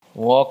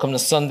Welcome to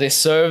Sunday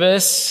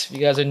service. If you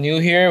guys are new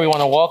here, we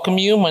want to welcome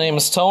you. My name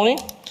is Tony,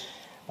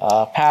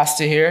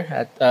 pastor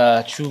here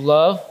at True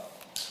Love.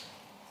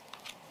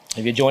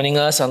 If you're joining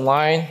us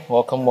online,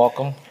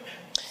 welcome.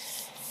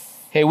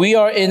 Hey, we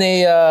are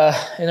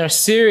in our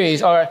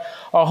series, our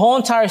whole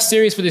entire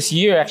series for this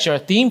year. Actually,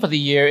 our theme for the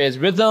year is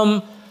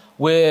Rhythm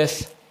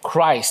with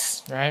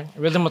Christ, right?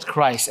 Rhythm with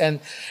Christ.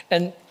 And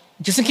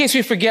just in case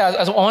we forget,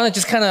 I want to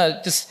just kind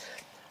of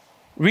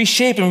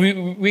reshape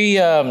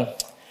and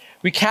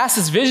recast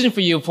this vision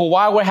for you for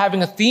why we're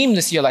having a theme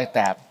this year like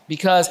that.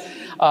 Because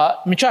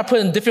let me try to put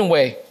it in a different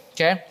way,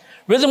 okay?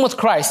 Rhythm with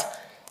Christ.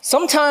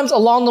 Sometimes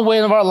along the way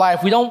of our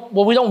life,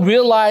 what we don't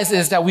realize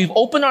is that we've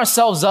opened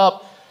ourselves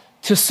up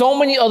to so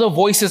many other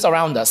voices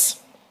around us.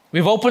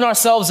 We've opened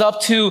ourselves up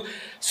to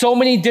so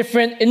many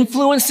different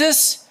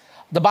influences.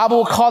 The Bible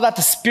will call that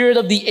the spirit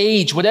of the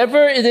age.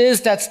 Whatever it is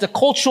that's the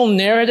cultural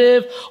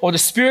narrative or the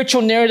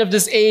spiritual narrative of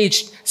this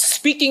age,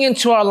 speaking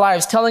into our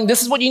lives, telling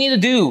this is what you need to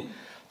do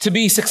to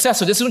be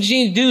successful. This is what you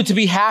need to do to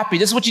be happy.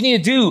 This is what you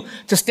need to do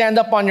to stand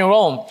up on your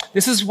own.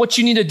 This is what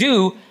you need to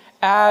do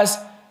as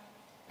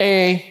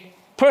a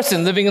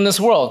person living in this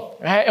world,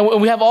 right? And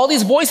we have all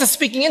these voices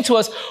speaking into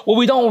us. What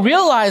we don't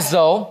realize is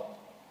that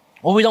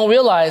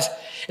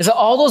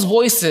all those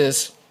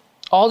voices,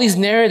 all these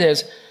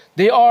narratives,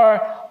 they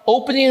are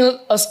opening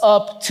us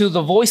up to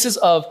the voices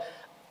of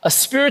a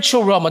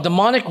spiritual realm, a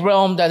demonic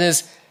realm that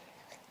is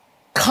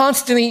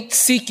constantly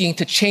seeking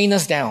to chain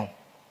us down,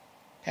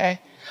 okay?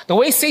 The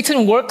way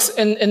Satan works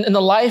in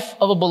the life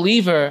of a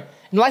believer,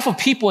 in the life of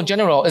people in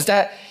general, is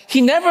that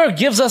he never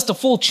gives us the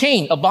full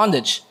chain of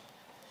bondage.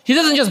 He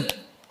doesn't just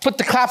put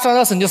the claps on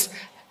us and just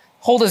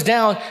hold us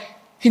down.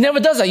 He never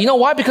does that. You know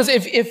why? Because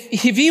if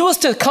he was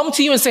to come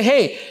to you and say,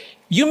 hey,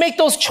 you make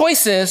those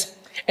choices,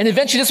 and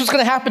eventually this is what's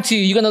going to happen to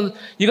you.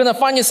 You're going to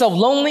find yourself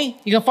lonely.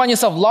 You're going to find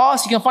yourself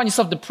lost. You're going to find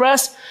yourself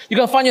depressed. You're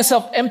going to find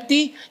yourself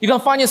empty. You're going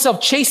to find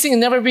yourself chasing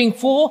and never being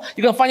full.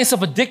 You're going to find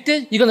yourself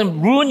addicted. You're going to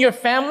ruin your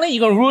family.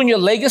 You're going to ruin your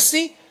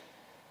legacy.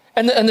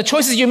 And the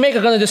choices you make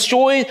are going to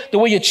destroy the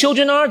way your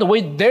children are, the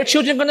way their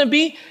children are going to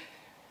be.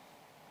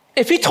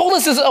 If he told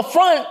us this up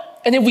front,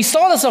 and if we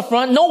saw this up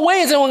front, no way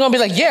is anyone going to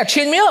be like, yeah,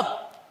 chain me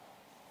up.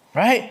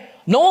 Right?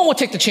 No one would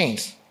take the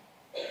chains.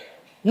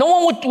 No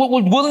one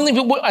would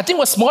willingly, I think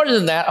we're smarter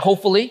than that,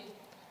 hopefully.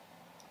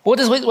 What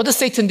does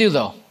Satan do,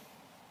 though?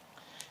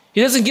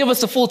 He doesn't give us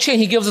the full chain.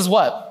 He gives us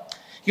what?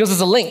 He gives us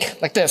a link,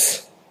 like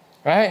this,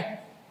 right?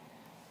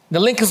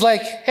 The link is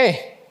like,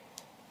 hey,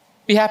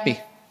 be happy.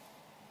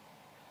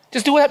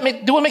 Just do what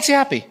makes you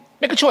happy.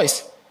 Make a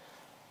choice.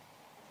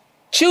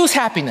 Choose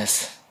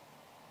happiness.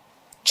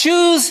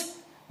 Choose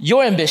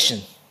your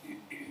ambition.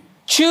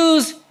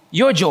 Choose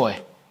your joy.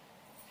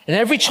 And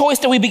every choice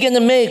that we begin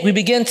to make, we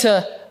begin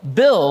to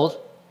build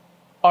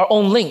our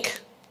own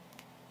link.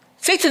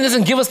 Satan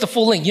doesn't give us the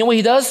full link. You know what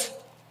he does?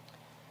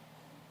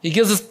 He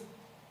gives us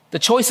the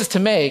choices to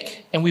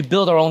make, and we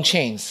build our own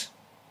chains.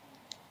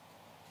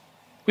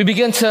 We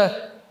begin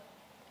to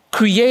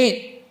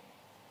create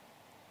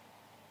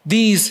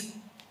these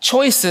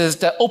choices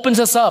that opens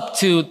us up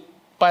to,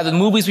 by the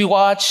movies we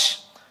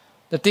watch,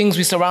 the things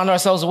we surround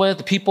ourselves with,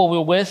 the people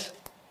we're with.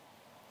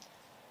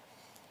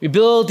 We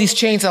build these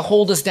chains that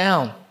hold us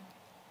down.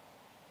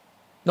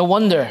 No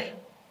wonder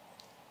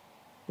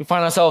we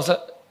find ourselves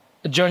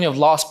a journey of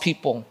lost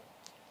people,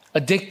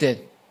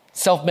 addicted,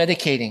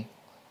 self-medicating,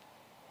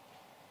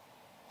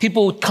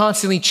 people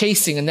constantly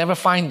chasing and never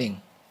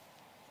finding.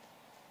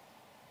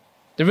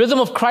 The Rhythm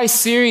of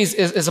Christ series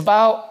is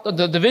about,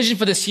 the vision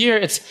for this year,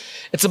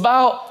 it's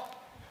about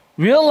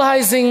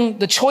realizing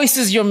the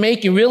choices you're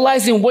making,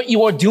 realizing what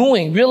you are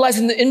doing,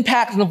 realizing the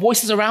impact and the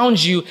voices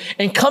around you,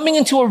 and coming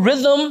into a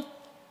rhythm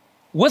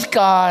with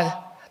God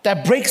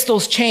that breaks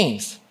those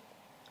chains.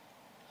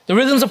 The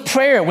rhythms of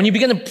prayer, when you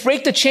begin to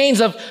break the chains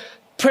of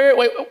prayer,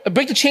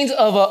 break the chains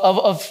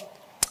of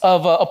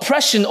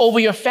oppression over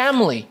your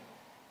family,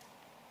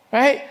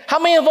 right? How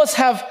many of us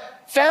have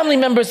family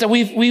members that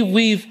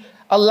we've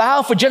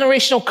allowed for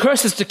generational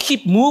curses to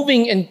keep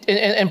moving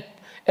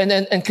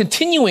and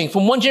continuing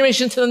from one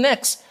generation to the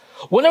next?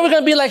 When are we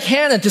going to be like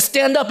Hannah to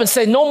stand up and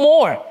say, no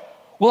more?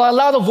 Will I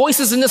allow the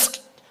voices in this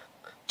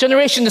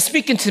generation to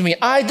speak into me?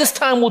 I, this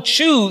time, will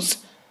choose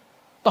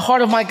the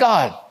heart of my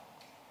God.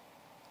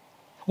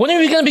 When are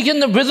we going to begin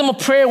the rhythm of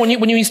prayer? When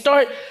you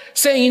start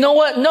saying, you know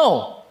what?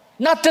 No,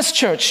 not this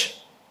church.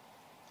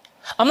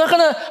 I'm not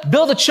going to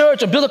build a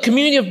church or build a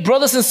community of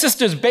brothers and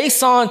sisters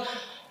based on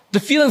the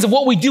feelings of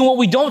what we do and what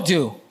we don't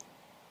do.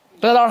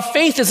 But that our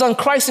faith is on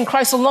Christ and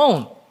Christ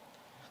alone.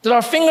 That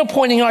our finger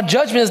pointing, our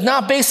judgment is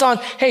not based on,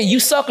 hey, you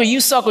suck or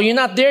you're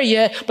not there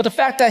yet, but the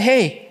fact that,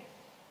 hey,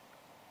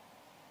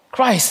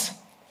 Christ.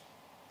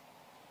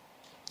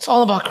 It's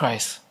all about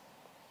Christ.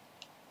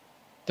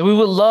 That we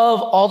would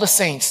love all the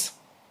saints.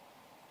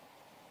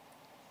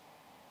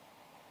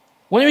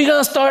 When are we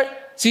going to start?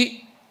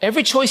 See,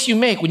 every choice you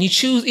make, when you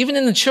choose, even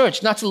in the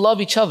church, not to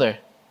love each other,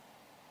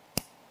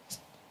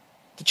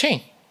 the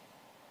chain.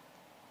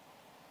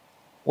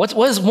 What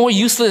is more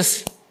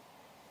useless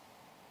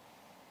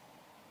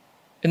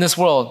in this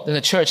world than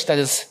a church that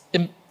is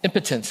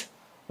impotent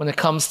when it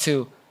comes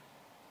to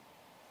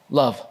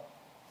love.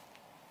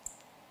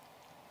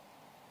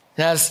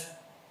 And as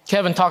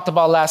Kevin talked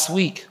about last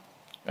week,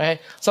 right?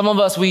 Some of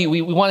us,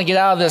 we want to get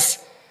out of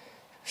this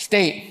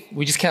state.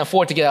 We just can't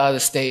afford to get out of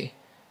this state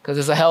because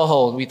it's a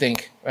hellhole, we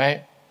think,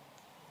 right?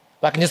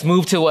 If I can just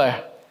move to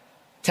where?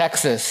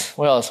 Texas.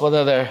 Where else? What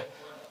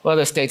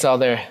other states out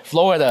there?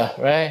 Florida,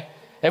 right?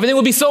 Everything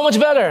would be so much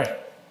better.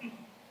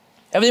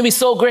 Everything would be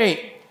so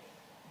great.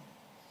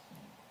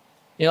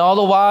 You know, all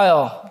the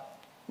while,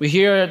 we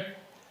hear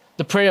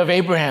the prayer of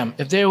Abraham.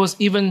 If there was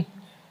even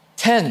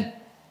 10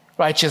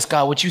 righteous,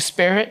 God, would you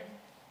spare it?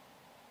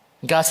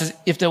 And God says,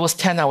 if there was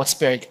 10, I would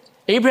spare it.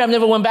 Abraham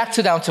never went back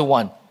down to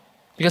 1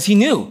 because he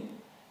knew,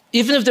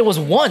 even if there was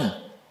 1,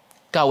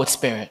 God would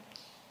spare it.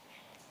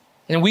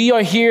 And we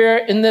are here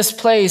in this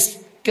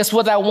place. Guess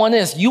what that 1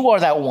 is? You are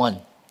that 1.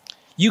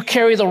 You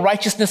carry the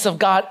righteousness of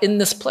God in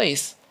this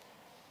place.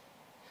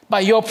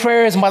 By your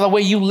prayers and by the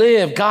way you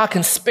live, God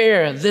can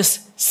spare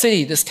this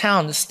city, this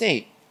town, this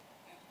state.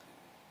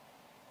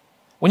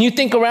 When you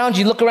think around,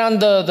 you look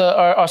around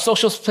our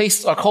social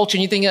space, our culture,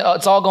 and you think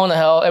it's all going to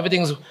hell,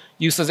 everything's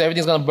useless,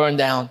 everything's going to burn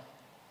down.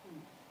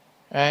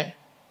 Right?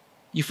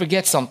 You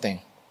forget something.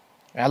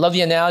 I love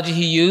the analogy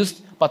he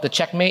used about the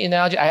checkmate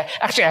analogy. I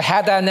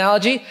had that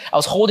analogy. I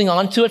was holding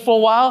on to it for a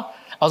while.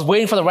 I was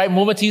waiting for the right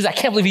moment to use it. I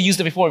can't believe he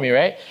used it before me,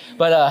 right?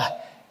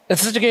 But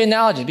it's such a great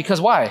analogy. Because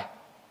why?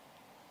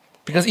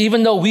 Because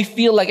even though we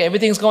feel like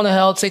everything's going to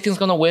hell, Satan's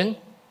going to win,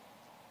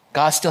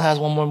 God still has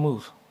one more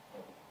move.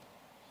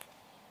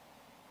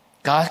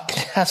 God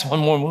has one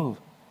more move.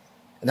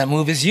 And that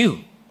move is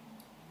you.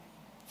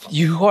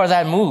 You are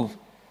that move.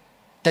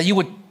 That you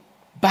would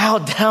bow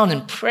down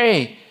and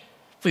pray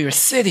for your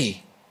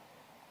city.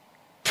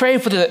 Pray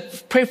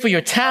for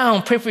your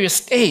town. Pray for your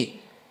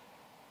state.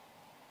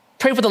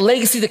 Pray for the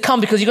legacy to come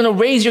because you're going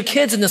to raise your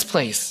kids in this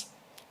place.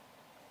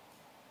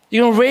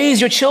 You're going to raise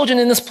your children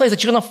in this place,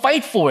 that you're going to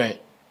fight for it,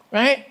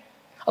 right?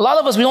 A lot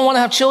of us, we don't want to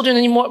have children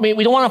anymore. We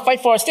don't want to fight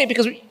for our state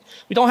because we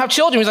don't have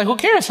children. We're like, who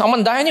cares? I'm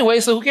going to die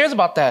anyway, so who cares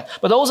about that?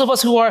 But those of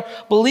us who are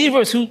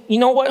believers, who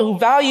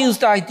values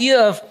the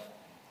idea of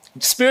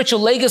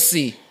spiritual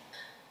legacy,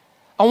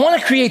 I want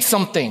to create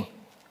something.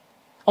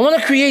 I want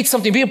to create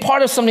something, be a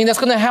part of something that's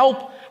going to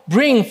help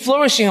bring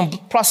flourishing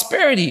and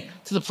prosperity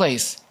to the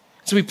place.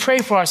 So we pray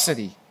for our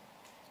city.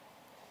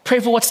 Pray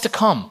for what's to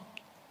come.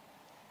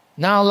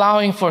 Not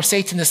allowing for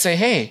Satan to say,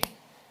 hey,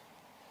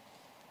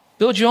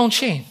 build your own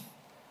chain.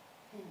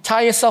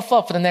 Tie yourself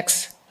up for the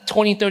next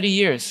 20, 30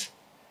 years.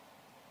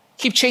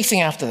 Keep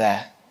chasing after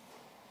that.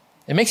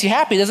 It makes you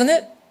happy, doesn't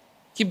it?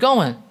 Keep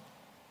going.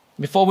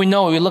 Before we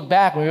know it, we look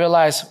back and we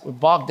realize we're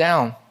bogged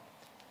down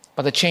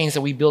by the chains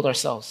that we build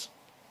ourselves.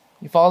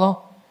 You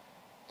follow?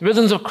 The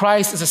Rhythms of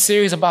Christ is a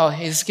series about,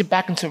 hey, let's get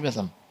back into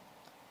rhythm.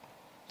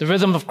 The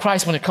rhythm of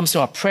Christ when it comes to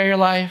our prayer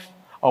life,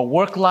 our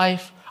work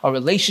life, our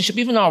relationship,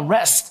 even our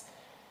rest.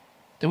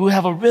 That we will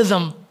have a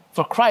rhythm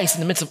for Christ in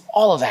the midst of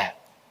all of that.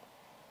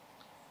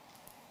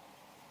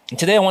 And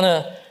today I want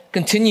to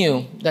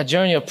continue that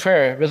journey of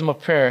prayer, rhythm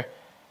of prayer,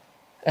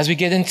 as we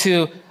get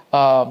into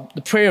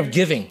the prayer of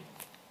giving.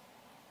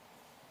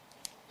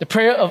 The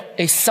prayer of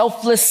a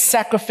selfless,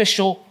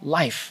 sacrificial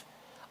life,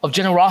 of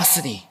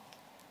generosity.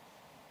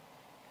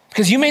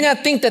 Because you may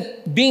not think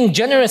that being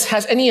generous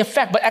has any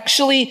effect, but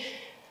actually,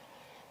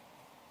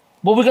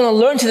 what we're going to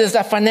learn today is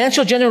that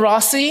financial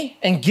generosity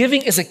and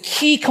giving is a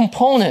key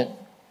component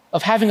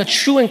of having a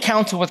true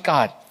encounter with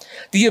God.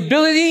 The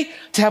ability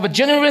to have a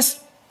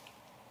generous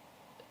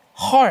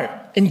heart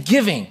in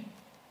giving,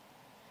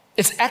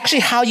 it's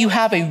actually how you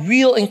have a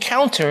real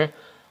encounter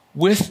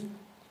with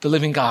the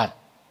living God.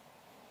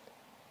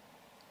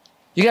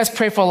 You guys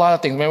pray for a lot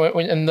of things.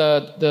 And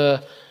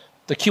the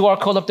QR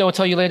code up there will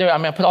tell you later.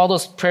 I put all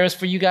those prayers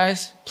for you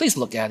guys. Please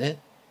look at it.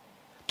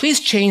 Please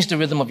change the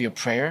rhythm of your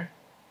prayer.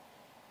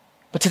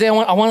 But today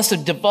I want us to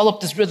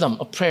develop this rhythm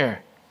of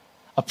prayer,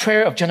 a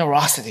prayer of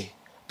generosity,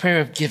 a prayer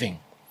of giving.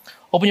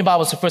 Open your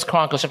Bibles to 1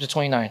 Chronicles chapter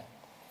 29.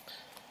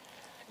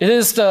 It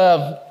is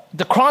the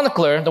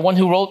chronicler, the one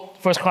who wrote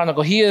 1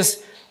 Chronicle. He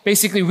is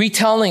basically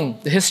retelling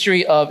the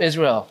history of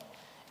Israel.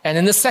 And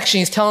in this section,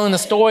 he's telling the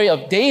story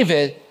of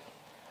David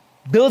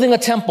building a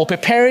temple,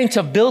 preparing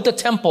to build a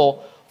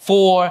temple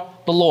for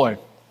the Lord.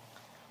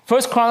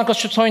 1 Chronicles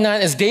chapter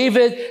 29 is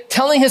David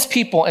telling his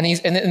people, and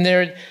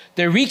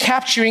they're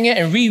recapturing it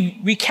and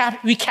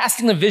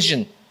recasting the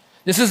vision.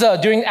 This is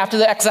after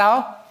the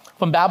exile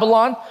from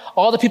Babylon.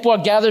 All the people are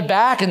gathered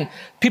back, and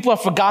people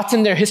have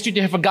forgotten their history. They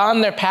have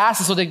forgotten their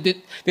past, and so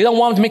they don't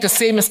want them to make the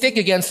same mistake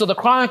again. So the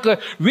chronicler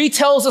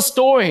retells the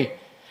story,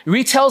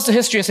 retells the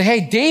history, and says,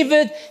 hey,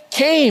 David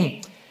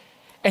came,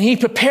 and he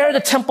prepared a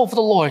temple for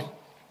the Lord.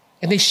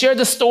 And they shared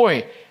the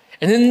story.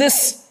 And in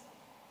this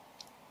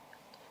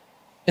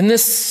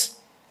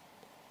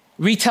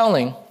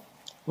retelling,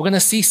 we're going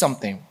to see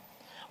something.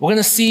 We're going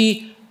to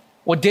see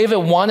what David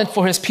wanted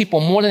for his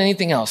people more than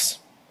anything else.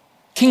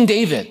 King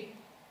David,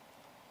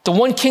 the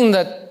one king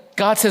that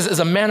God says is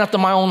a man after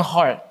my own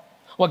heart.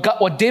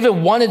 What David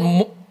wanted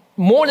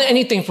more than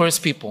anything for his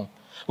people.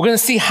 We're going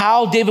to see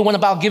how David went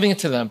about giving it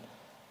to them.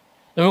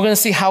 And we're going to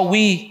see how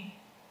we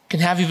can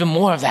have even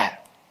more of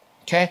that.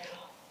 Okay?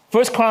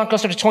 1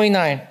 Chronicles chapter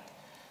 29.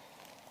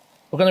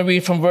 We're going to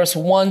read from verse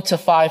 1 to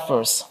 5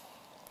 first.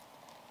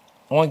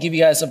 I want to give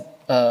you guys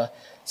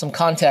some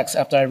context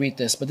after I read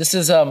this. But this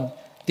is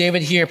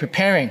David here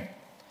preparing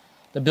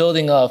the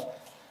building of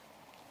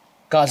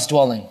God's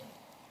dwelling.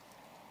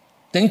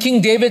 Then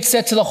King David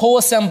said to the whole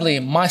assembly,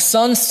 "My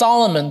son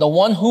Solomon, the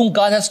one whom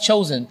God has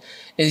chosen,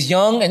 is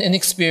young and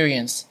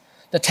inexperienced.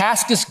 The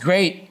task is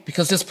great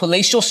because this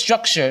palatial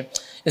structure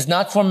is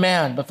not for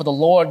man, but for the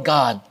Lord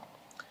God.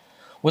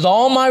 With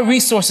all my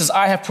resources,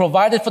 I have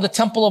provided for the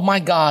temple of my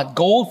God,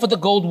 gold for the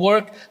gold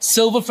work,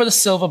 silver for the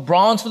silver,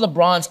 bronze for the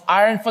bronze,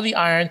 iron for the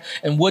iron,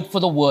 and wood for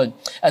the wood,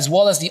 as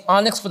well as the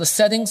onyx for the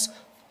settings,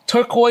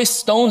 turquoise,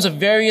 stones of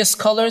various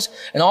colors,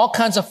 and all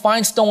kinds of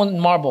fine stone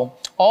and marble,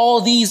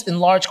 all these in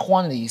large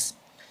quantities.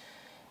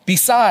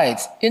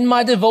 Besides, in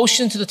my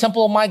devotion to the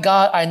temple of my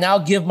God, I now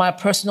give my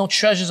personal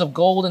treasures of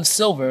gold and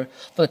silver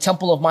for the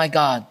temple of my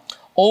God,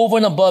 over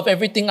and above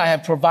everything I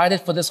have provided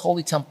for this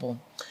holy temple.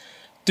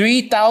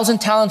 3,000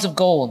 talents of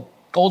gold,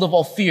 gold of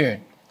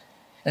Ophir,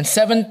 and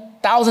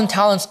 7,000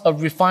 talents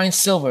of refined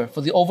silver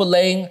for the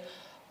overlaying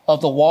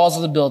of the walls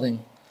of the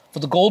building, for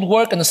the gold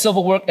work and the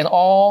silver work and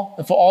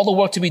for all the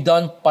work to be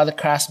done by the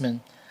craftsmen.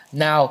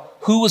 Now,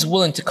 who is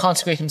willing to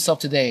consecrate himself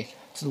today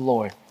to the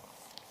Lord?"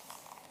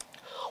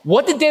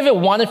 What did David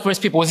want for his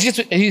people? Was he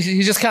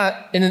just kind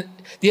of in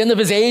the end of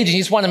his age and he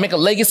just wanted to make a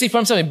legacy for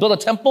himself and build a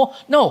temple?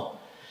 No.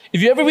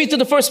 If you ever read through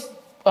the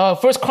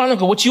first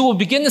Chronicle, what you will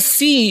begin to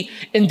see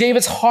in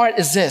David's heart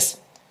is this.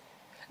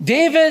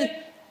 David,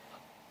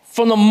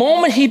 from the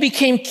moment he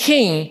became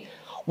king,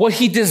 what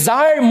he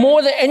desired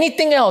more than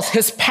anything else,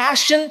 his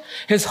passion,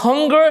 his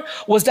hunger,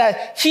 was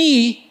that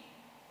he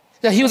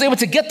was able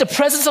to get the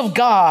presence of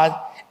God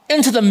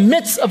into the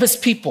midst of his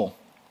people.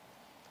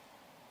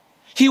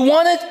 He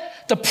wanted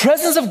the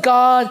presence of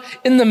God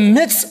in the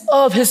midst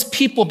of his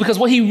people, because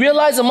what he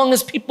realized among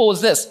his people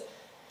was this.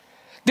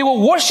 They were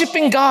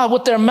worshiping God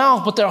with their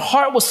mouth, but their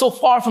heart was so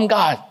far from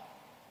God.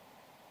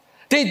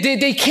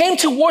 They came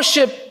to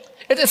worship.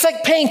 It's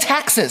like paying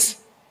taxes.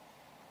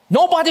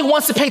 Nobody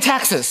wants to pay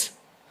taxes,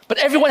 but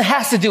everyone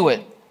has to do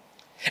it.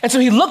 And so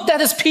he looked at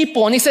his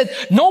people and he said,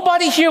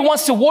 nobody here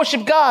wants to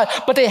worship God,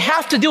 but they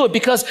have to do it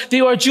because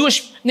they are a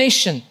Jewish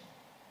nation.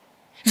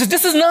 He said,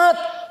 this is not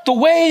the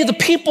way the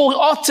people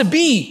ought to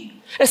be,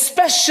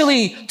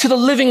 especially to the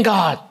living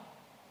God.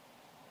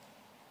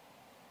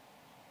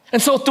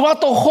 And so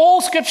throughout the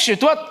whole scripture,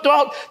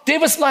 throughout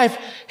David's life,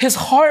 his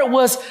heart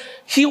was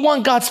he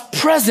wanted God's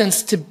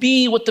presence to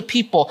be with the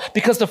people.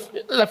 Because,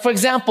 for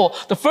example,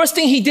 the first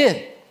thing he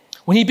did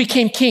when he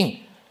became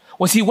king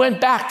was he went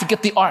back to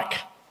get the Ark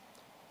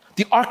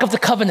of the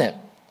Covenant.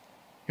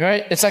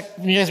 Right? It's like,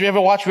 you guys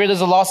ever watch Raiders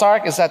of the Lost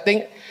Ark? It's that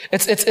thing.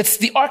 It's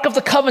the Ark of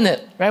the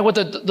Covenant, right? With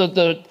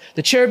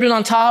the cherubim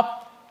on top,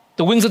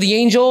 the wings of the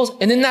angels.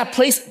 And in that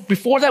place,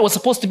 before that was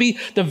supposed to be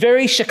the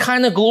very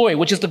Shekinah glory,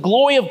 which is the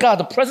glory of God,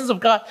 the presence of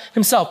God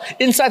himself.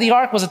 Inside the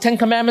Ark was the 10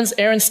 Commandments,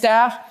 Aaron's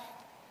staff,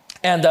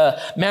 and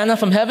manna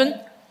from heaven.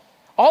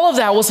 All of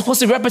that was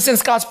supposed to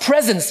represent God's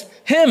presence,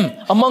 him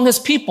among his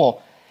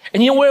people.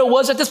 And you know where it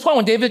was at this point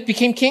when David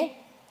became king?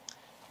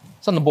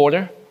 It's on the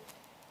border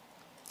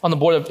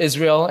of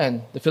Israel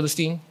and the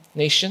Philistine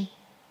nation.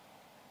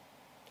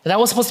 And that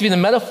was supposed to be the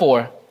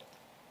metaphor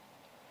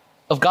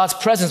of God's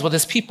presence with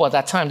his people at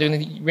that time during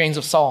the reigns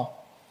of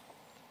Saul.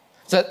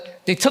 So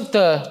they took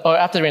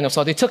after the reign of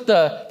Saul, they took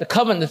the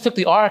covenant, they took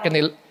the ark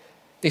and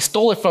they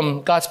stole it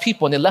from God's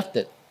people and they left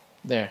it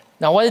there.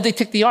 Now, why did they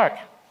take the ark?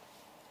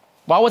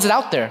 Why was it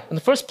out there in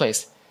the first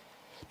place?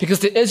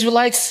 Because the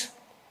Israelites,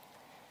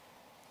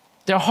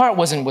 their heart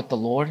wasn't with the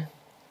Lord.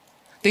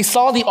 They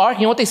saw the ark,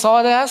 you know what they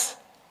saw it as?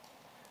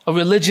 A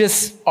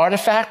religious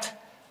artifact,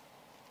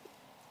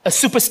 a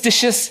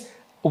superstitious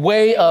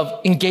way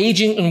of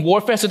engaging in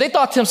warfare. So they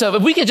thought to themselves,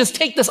 if we could just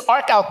take this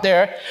ark out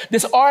there,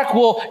 this ark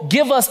will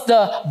give us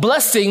the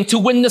blessing to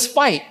win this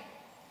fight.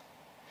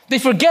 They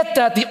forget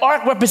that the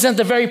ark represents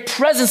the very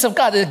presence of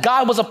God, that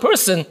God was a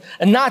person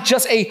and not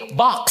just a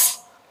box.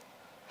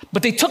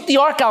 But they took the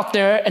ark out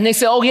there and they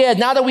said, oh yeah,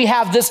 now that we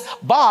have this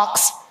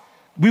box,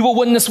 we will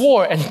win this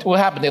war. And what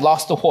happened? They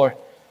lost the war.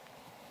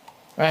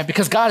 Right?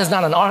 Because God is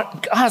not an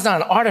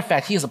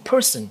artifact, he is a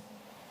person.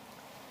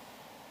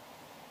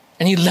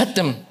 And he let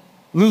them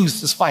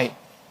lose this fight.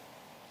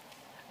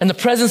 And the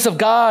presence of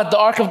God, the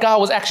ark of God,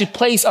 was actually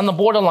placed on the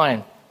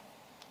borderline.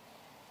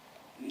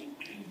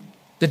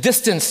 The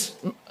distance,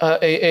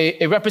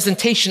 a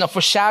representation, a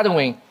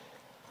foreshadowing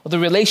of the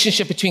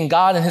relationship between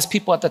God and his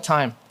people at the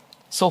time.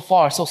 So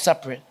far, so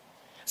separate.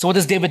 So what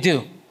does David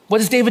do? What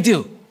does David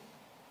do?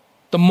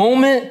 The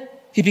moment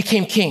he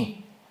became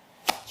king,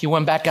 he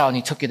went back out and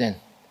he took it in.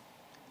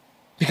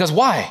 Because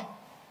why?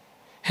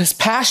 His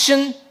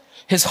passion,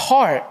 his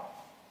heart,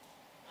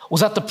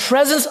 was that the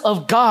presence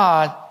of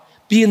God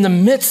be in the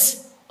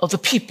midst of the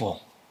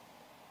people.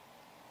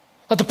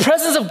 That the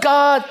presence of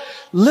God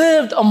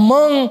lived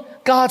among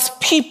God's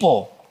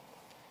people.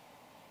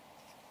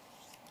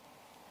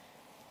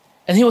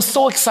 And he was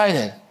so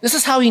excited. This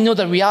is how he knew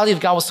the reality of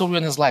God was so real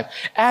in his life.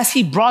 As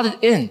he brought it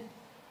in,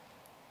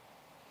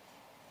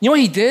 you know what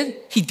he did?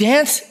 He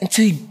danced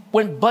until he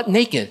went butt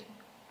naked.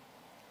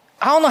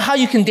 I don't know how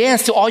you can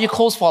dance till all your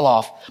clothes fall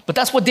off, but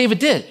that's what David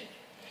did.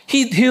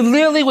 He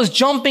literally was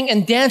jumping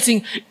and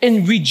dancing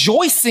and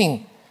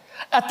rejoicing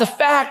at the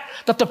fact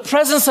that the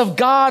presence of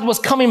God was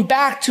coming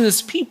back to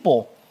his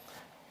people.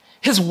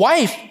 His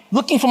wife,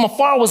 looking from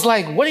afar, was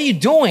like, "What are you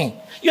doing?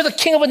 You're the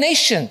king of a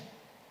nation."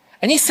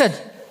 And he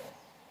said,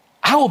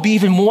 "I will be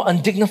even more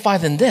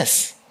undignified than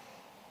this.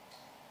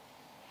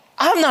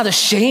 I'm not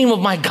ashamed of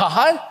my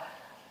God.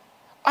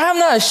 I'm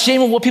not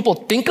ashamed of what people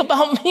think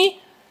about me.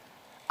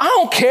 I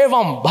don't care if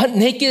I'm butt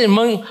naked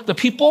among the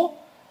people.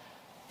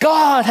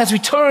 God has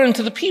returned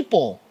to the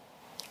people."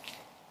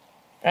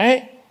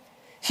 Right?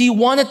 He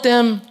wanted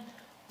them,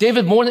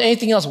 David more than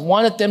anything else,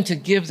 wanted them to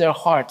give their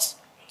hearts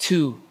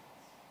to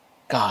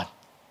God.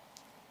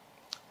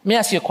 Let me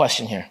ask you a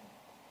question here.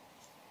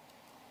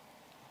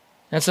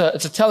 It's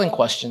a telling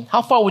question.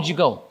 How far would you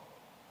go?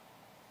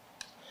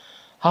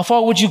 How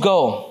far would you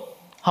go?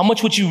 How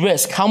much would you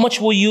risk? How much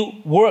will you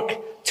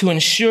work to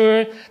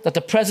ensure that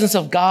the presence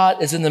of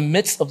God is in the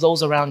midst of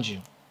those around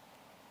you?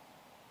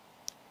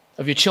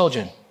 Of your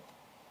children,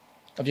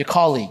 of your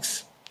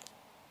colleagues,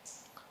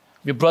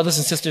 of your brothers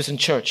and sisters in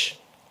church.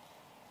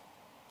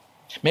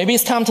 Maybe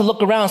it's time to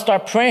look around and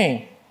start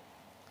praying.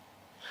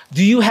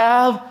 Do you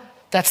have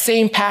that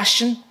same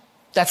passion,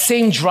 that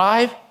same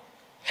drive?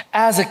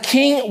 As a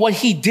king, what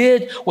he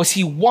did was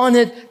he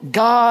wanted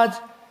God's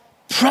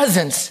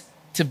presence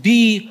to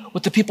be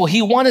with the people.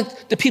 He wanted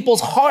the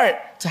people's heart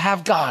to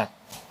have God,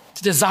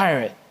 to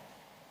desire it.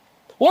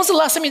 When was the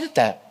last time you did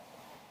that?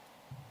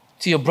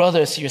 To your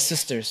brothers, to your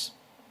sisters,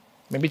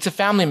 maybe to a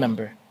family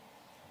member.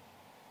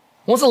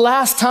 When was the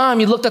last time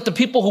you looked at the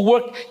people who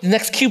work the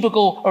next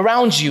cubicle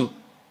around you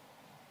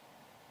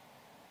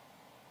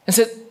and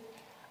said,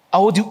 "I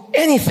will do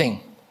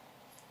anything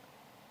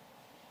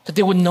that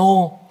they would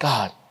know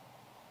God,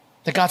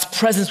 that God's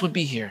presence would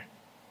be here,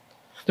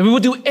 that we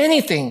would do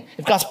anything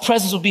if God's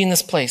presence would be in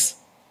this place"?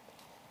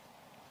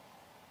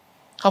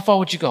 How far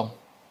would you go?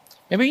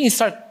 Maybe we need to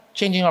start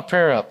changing our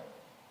prayer up.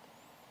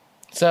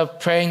 Instead of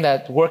praying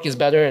that work is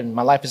better and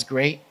my life is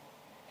great,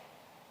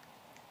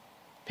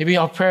 maybe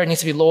our prayer needs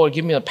to be, "Lord,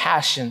 give me a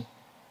passion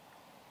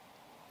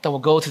that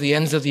will go to the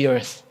ends of the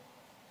earth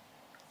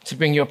to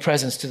bring your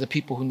presence to the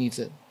people who needs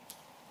it."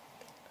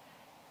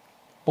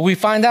 What we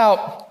find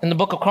out in the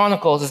book of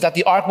Chronicles is that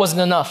the ark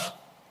wasn't enough.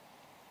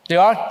 The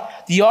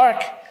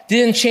ark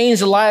didn't change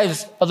the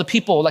lives of the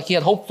people like he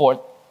had hoped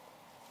for.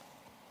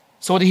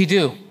 So what did he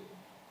do?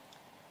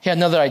 He had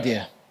another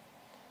idea.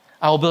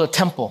 "I will build a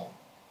temple.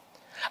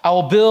 I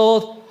will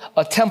build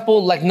a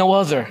temple like no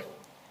other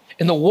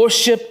in the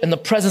worship and the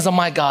presence of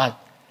my God.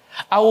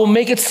 I will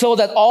make it so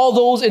that all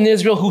those in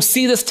Israel who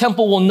see this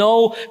temple will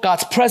know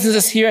God's presence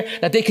is here,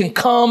 that they can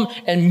come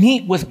and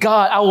meet with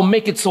God. I will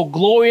make it so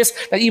glorious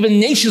that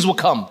even nations will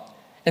come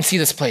and see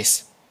this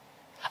place.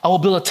 I will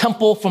build a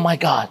temple for my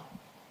God."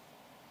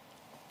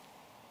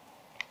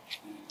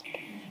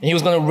 And he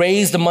was going to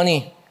raise the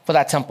money for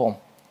that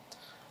temple,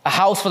 a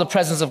house for the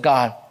presence of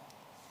God.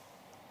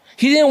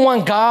 He didn't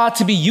want God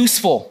to be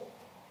useful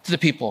to the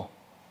people.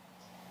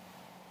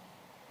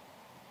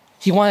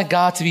 He wanted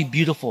God to be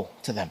beautiful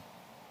to them.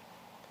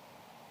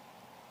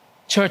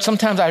 Church,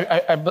 sometimes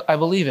I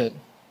believe it.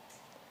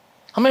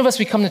 How many of us,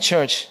 we come to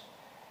church?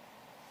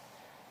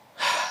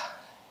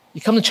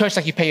 You come to church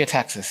like you pay your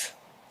taxes.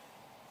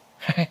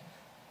 Right?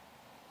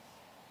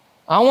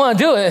 I don't want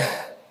to do it,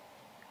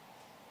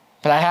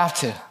 but I have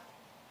to.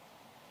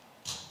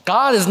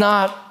 God is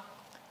not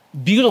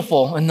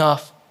beautiful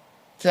enough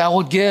that I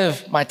would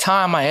give my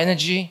time, my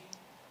energy,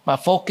 my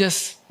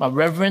focus, my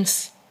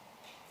reverence.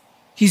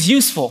 He's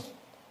useful.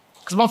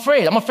 Because I'm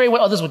afraid. I'm afraid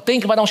what others would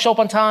think if I don't show up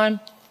on time.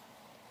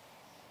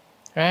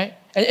 Right?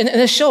 And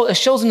it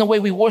shows in the way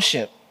we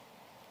worship.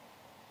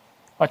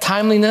 Our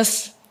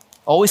timeliness,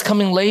 always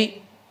coming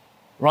late,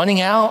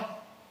 running out,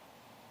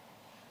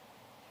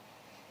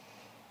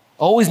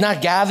 always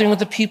not gathering with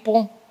the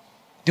people,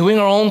 doing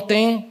our own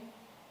thing.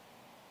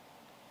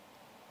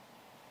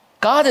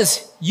 God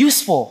is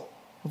useful,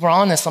 if we're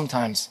honest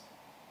sometimes.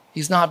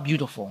 He's not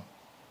beautiful.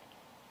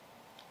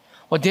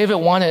 What David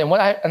wanted,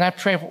 and I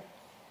pray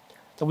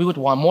that we would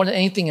want more than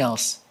anything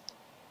else,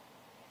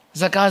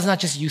 is that God is not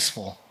just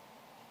useful,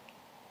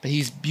 but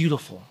he's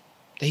beautiful,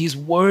 that he's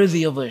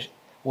worthy of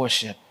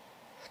worship,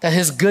 that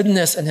his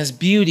goodness and his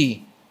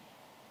beauty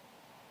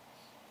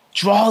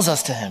draws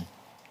us to him,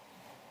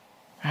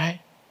 right?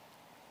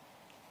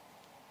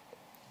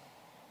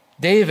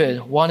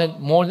 David wanted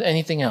more than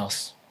anything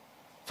else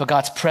for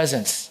God's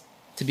presence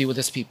to be with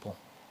his people.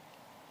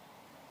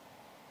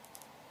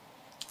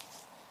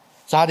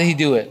 So how did he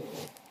do it?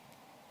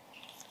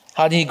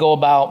 How did he go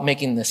about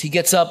making this? He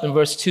gets up in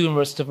verse 2 and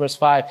verse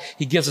 5.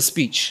 He gives a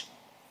speech.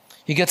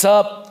 He gets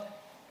up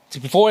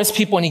before his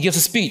people and he gives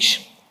a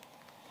speech.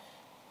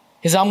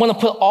 He says, "I'm going to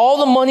put all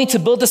the money to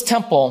build this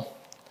temple.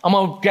 I'm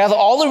going to gather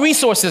all the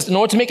resources in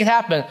order to make it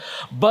happen.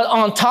 But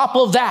on top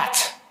of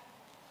that,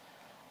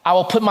 I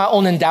will put my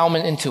own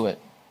endowment into it.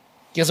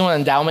 You guys know what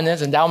an endowment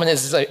is? Endowment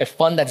is a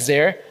fund that's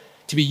there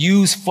to be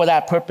used for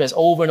that purpose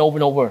over and over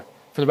and over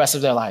for the rest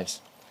of their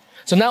lives.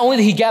 So not only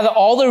did he gather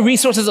all the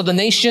resources of the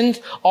nation,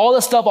 all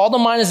the stuff, all the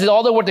miners did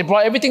all the work, they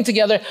brought everything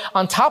together.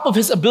 On top of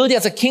his ability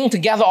as a king to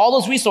gather all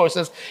those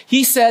resources,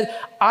 he said,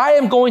 I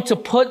am going to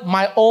put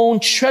my own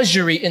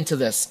treasury into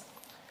this.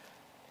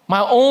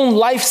 My own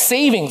life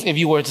savings, if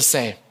you were to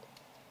say.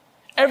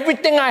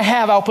 Everything I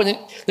have, I'll put in.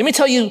 Let me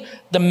tell you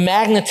the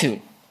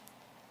magnitude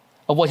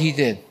of what he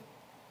did.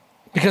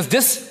 Because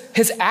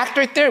his act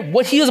right there,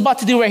 what he was about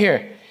to do right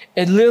here,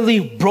 it literally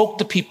broke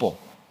the people.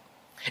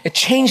 It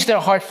changed their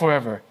heart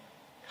forever.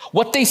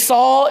 What they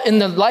saw in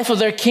the life of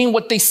their king,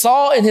 what they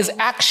saw in his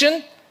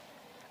action,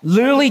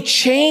 literally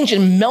changed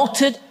and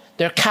melted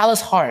their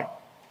callous heart.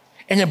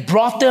 And it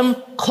brought them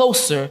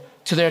closer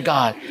to their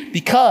God.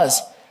 Because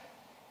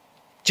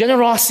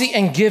generosity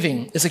and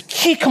giving is a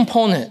key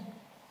component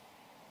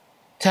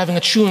to having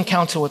a true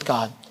encounter with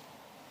God.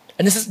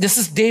 And this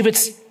is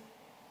David's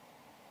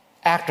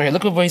act right here.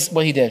 Look at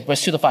what he did.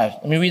 Verse 2 to 5.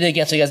 Let me read it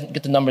again so you guys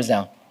get the numbers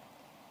down.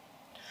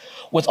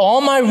 With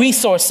all my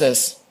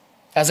resources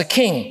as a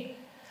king,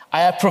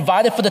 I have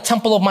provided for the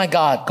temple of my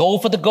God,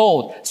 gold for the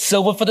gold,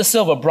 silver for the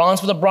silver, bronze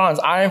for the bronze,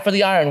 iron for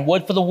the iron,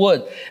 wood for the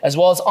wood, as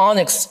well as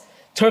onyx,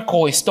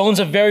 turquoise, stones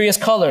of various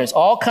colors,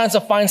 all kinds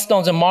of fine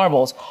stones and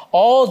marbles,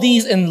 all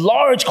these in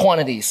large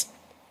quantities,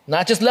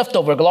 not just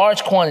leftover,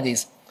 large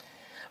quantities.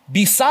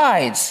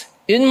 Besides,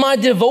 in my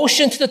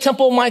devotion to the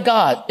temple of my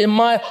God, in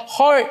my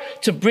heart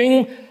to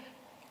bring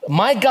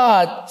my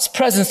God's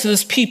presence to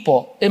this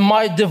people, in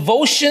my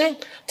devotion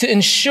to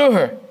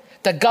ensure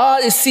that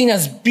God is seen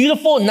as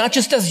beautiful, not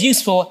just as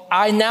useful,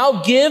 I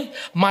now give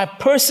my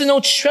personal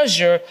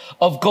treasure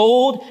of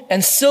gold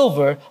and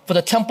silver for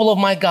the temple of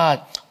my God,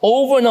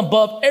 over and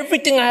above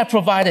everything I have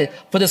provided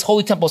for this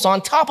holy temple. So on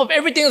top of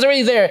everything that's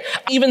already there,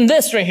 even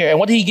this right here. And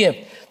what did he give?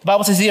 The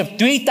Bible says he gave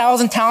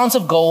 3,000 talents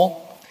of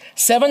gold,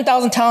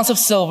 7,000 talents of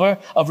silver,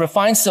 of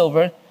refined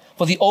silver,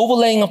 for the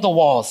overlaying of the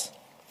walls.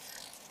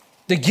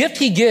 The gift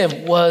he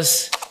gave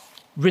was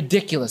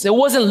ridiculous. It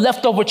wasn't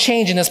leftover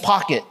change in his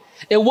pocket.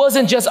 It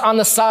wasn't just on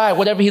the side,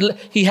 whatever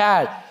he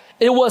had.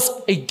 It was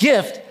a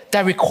gift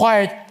that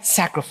required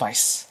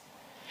sacrifice.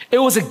 It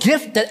was a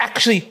gift that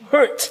actually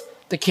hurt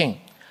the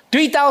king.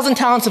 3,000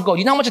 talents of gold.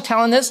 You know how much a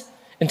talent is?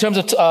 In terms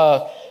of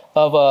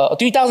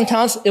 3,000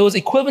 talents, it was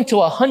equivalent to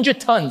 100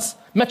 tons,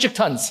 metric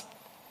tons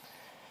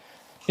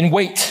in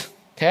weight,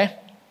 okay?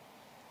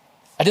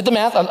 I did the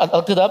math, I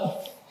looked it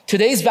up.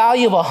 Today's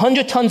value of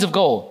 100 tons of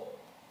gold,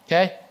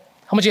 okay?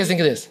 How much do you guys think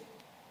it is?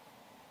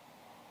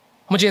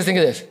 How much do you guys think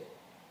it is?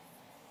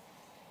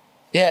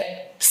 Yeah,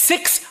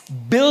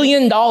 $6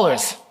 billion.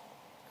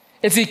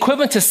 It's the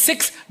equivalent to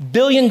 $6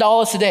 billion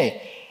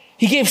today.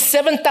 He gave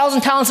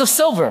 7,000 talents of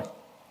silver,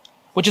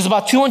 which is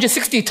about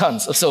 260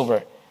 tons of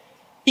silver.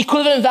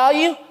 Equivalent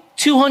value,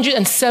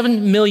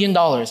 $207 million.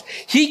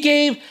 He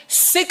gave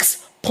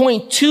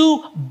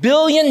 $6.2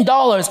 billion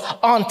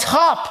on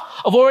top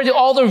of already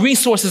all the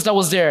resources that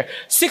was there.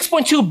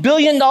 $6.2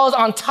 billion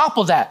on top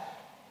of that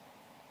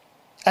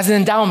as an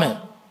endowment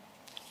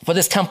for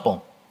this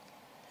temple.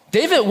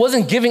 David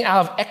wasn't giving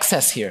out of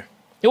excess here.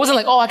 It wasn't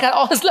like, oh, I got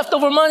all this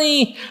leftover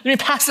money. Let me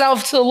pass it out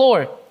to the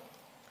Lord.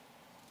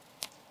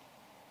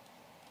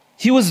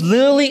 He was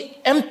literally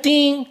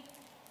emptying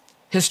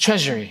his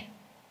treasury.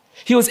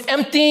 He was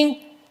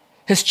emptying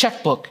his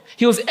checkbook.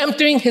 He was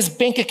emptying his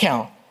bank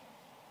account.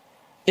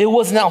 It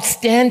was an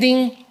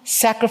outstanding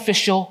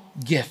sacrificial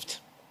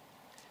gift.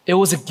 It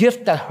was a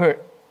gift that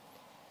hurt.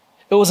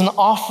 It was an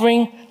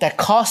offering that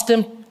cost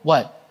him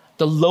what?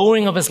 The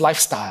lowering of his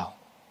lifestyle.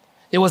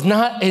 It was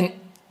not an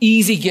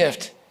easy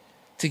gift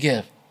to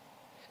give.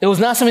 It was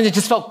not something that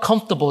just felt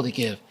comfortable to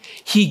give.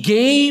 He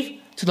gave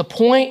to the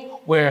point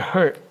where it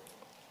hurt.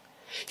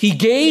 He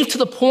gave to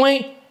the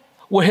point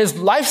where his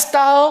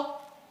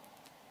lifestyle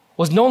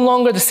was no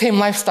longer the same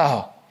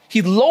lifestyle.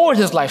 He lowered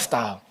his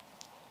lifestyle.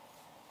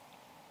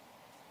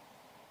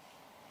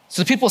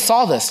 So the people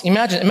saw this.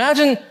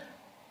 Imagine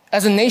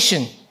as a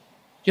nation,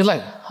 you're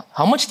like,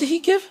 how much did he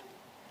give?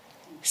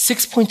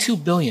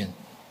 6.2 billion.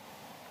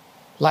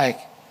 Like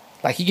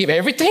he gave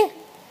everything?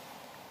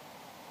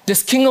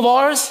 This king of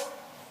ours,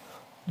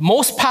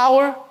 most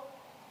power,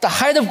 the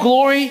height of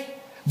glory,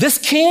 this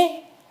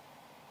king,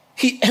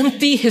 he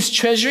emptied his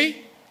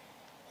treasury?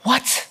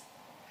 What?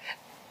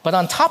 But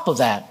on top of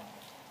that,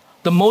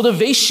 the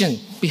motivation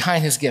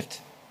behind his gift.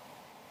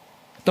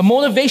 The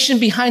motivation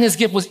behind his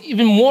gift was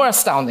even more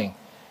astounding.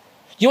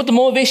 You know what the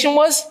motivation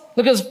was?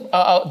 Look at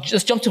this,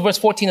 just jump to verse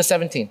 14 to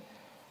 17.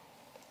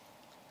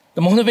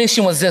 The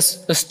motivation was this,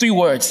 there's 3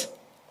 words.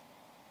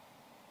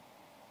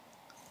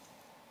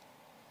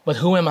 But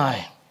who am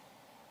I?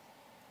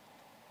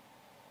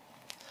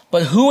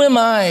 But who am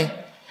I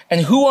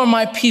and who are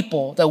my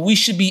people that we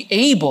should be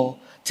able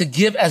to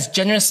give as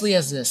generously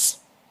as this?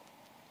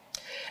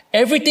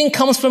 Everything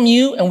comes from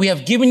you, and we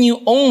have given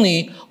you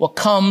only what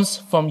comes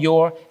from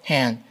your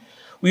hand.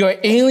 We are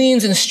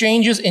aliens and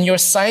strangers in your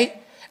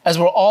sight, as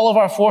were all of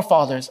our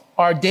forefathers.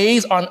 Our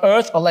days on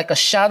earth are like a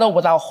shadow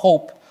without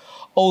hope.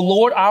 O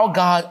Lord our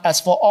God, as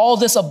for all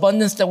this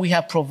abundance that we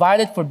have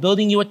provided for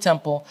building you a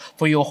temple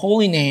for your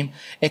holy name,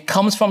 it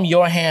comes from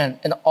your hand,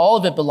 and all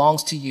of it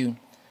belongs to you.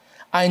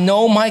 I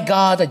know, my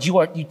God, that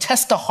you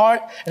test the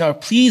heart and are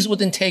pleased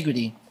with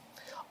integrity.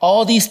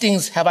 All these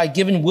things have I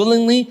given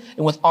willingly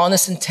and with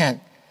honest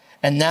intent.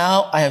 And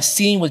now I have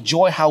seen with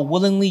joy how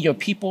willingly your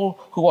people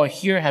who are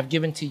here have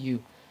given to you.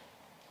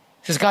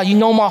 He says, God, you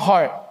know my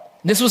heart.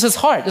 This was his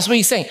heart. This is what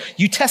he's saying.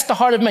 You test the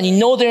heart of men. You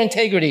know their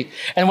integrity.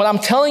 And what I'm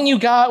telling you,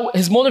 God,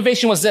 his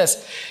motivation was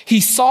this.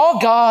 He saw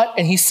God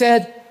and he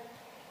said,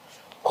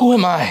 who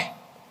am I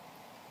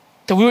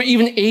that we were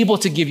even able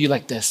to give you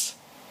like this?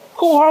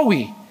 Who are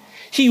we?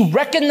 He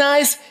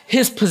recognized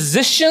his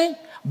position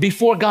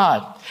before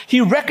God. He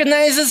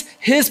recognizes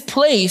his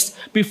place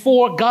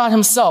before God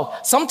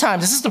himself.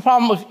 Sometimes, this is the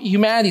problem with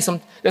humanity.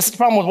 This is the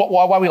problem with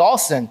why we all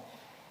sin.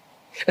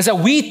 Is that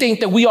we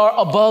think that we are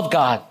above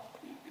God.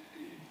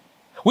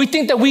 We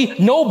think that we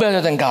know better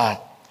than God.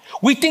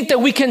 We think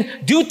that we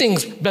can do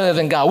things better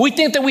than God. We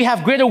think that we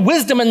have greater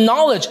wisdom and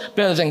knowledge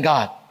better than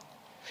God.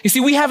 You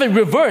see, we have it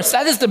reversed.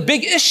 That is the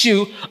big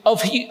issue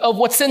of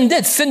what sin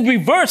did. Sin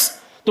reversed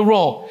the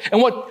role.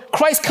 And what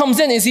Christ comes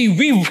in is he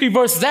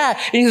reversed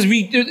that and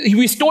he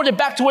restored it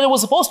back to what it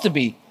was supposed to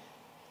be.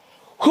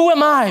 Who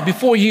am I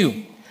before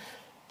you?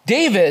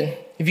 David,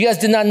 if you guys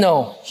did not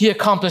know, he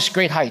accomplished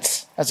great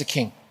heights as a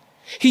king.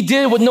 He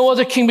did what no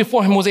other king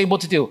before him was able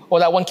to do, or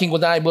that one king was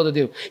not able to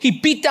do. He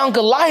beat down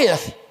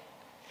Goliath.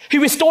 He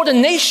restored a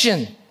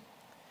nation.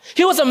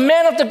 He was a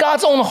man after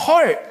God's own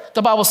heart,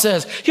 the Bible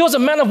says. He was a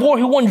man of war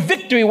who won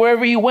victory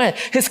wherever he went.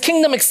 His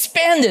kingdom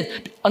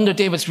expanded under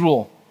David's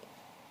rule.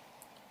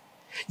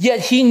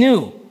 Yet he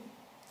knew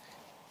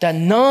that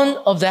none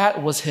of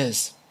that was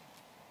his.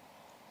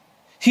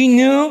 He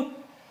knew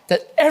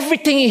that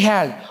everything he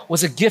had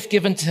was a gift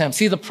given to him.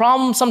 See, the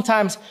problem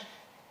sometimes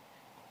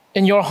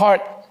in your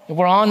heart, if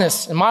we're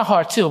honest, in my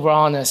heart too, if we're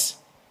honest,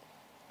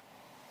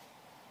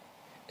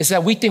 is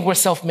that we think we're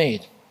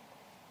self-made.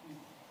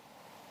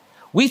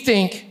 We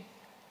think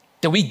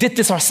that we did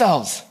this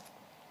ourselves.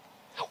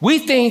 We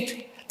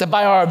think that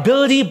by our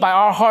ability, by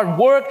our hard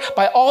work,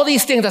 by all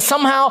these things, that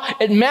somehow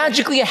it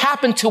magically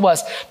happened to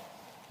us.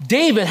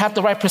 David had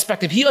the right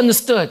perspective. He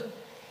understood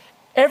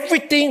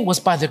everything was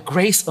by the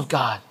grace of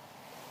God.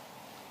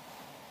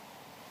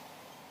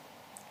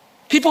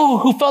 People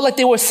who felt like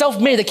they were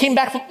self-made, they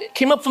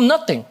came up from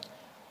nothing.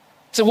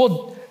 Said,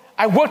 well,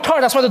 I worked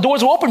hard, that's why the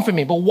doors were open for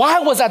me. But why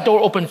was that door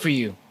open for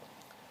you?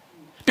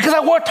 Because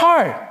I worked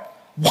hard.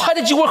 Why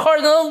did you work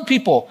harder than other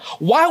people?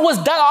 Why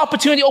was that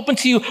opportunity open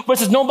to you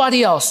versus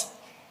nobody else?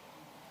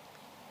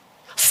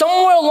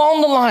 Somewhere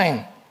along the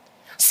line,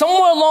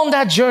 somewhere along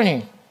that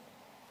journey,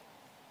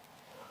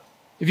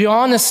 if you're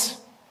honest,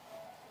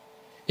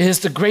 it is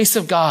the grace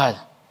of God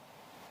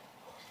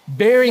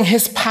bearing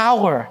his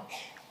power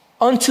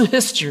unto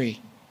history,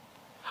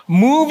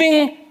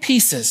 moving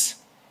pieces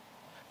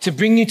to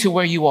bring you to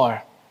where you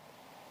are.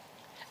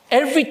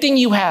 Everything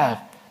you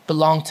have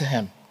belonged to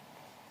him.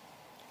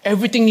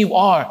 Everything you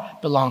are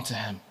belonged to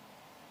him.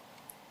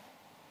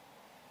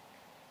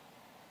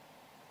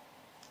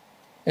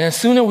 And the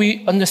sooner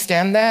we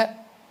understand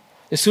that,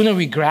 the sooner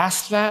we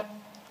grasp that,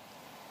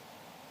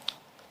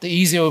 the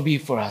easier it will be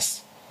for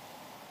us.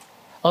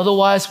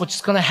 Otherwise,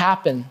 what's going to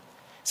happen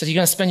is that you're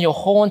going to spend your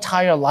whole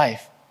entire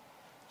life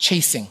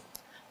chasing,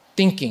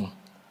 thinking,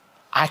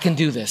 I can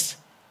do this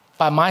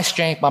by my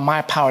strength, by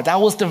my power. That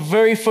was the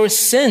very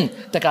first sin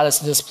that got us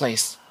to this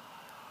place.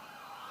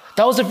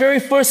 That was the very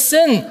first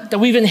sin that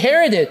we've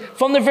inherited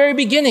from the very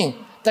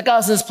beginning that got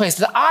us to this place,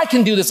 that I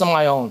can do this on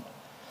my own,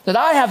 that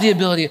I have the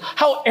ability.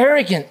 How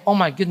arrogant, oh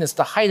my goodness,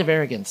 the height of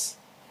arrogance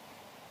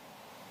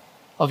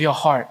of your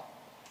heart,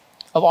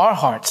 of our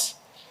hearts,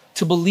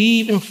 to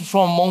believe in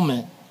for a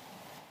moment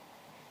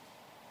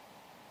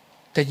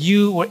that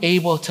you were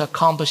able to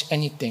accomplish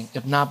anything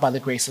if not by the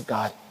grace of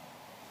God.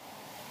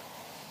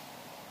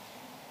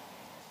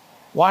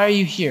 Why are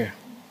you here?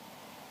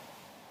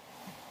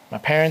 My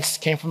parents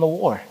came from the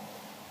war.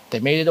 They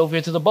made it over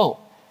here to the boat.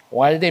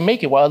 Why did they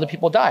make it while other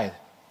people died?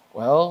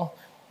 Well,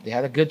 they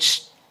had a good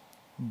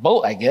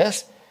boat, I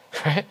guess,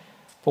 right?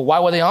 But why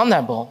were they on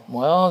that boat?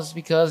 Well, it's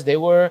because they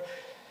were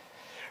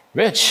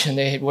rich and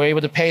they were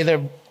able to pay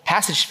their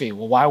passage fee.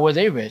 Well, why were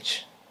they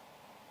rich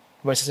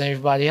versus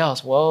everybody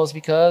else? Well, it's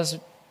because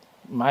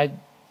my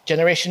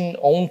generation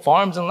owned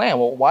farms and land.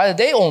 Well, why did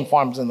they own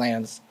farms and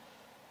lands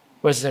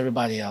versus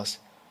everybody else?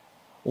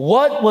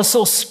 What was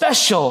so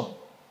special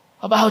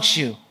about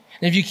you?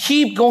 And if you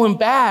keep going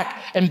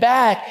back and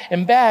back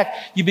and back,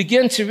 you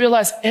begin to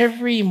realize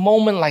every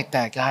moment like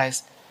that,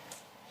 guys,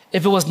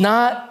 if it was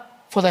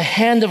not for the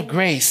hand of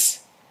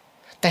grace,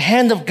 the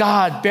hand of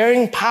God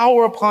bearing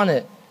power upon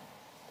it,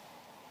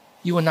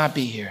 you would not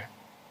be here.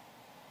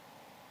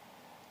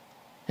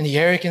 And the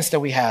arrogance that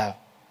we have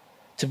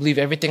to believe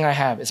everything I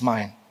have is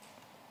mine,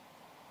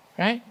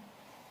 right?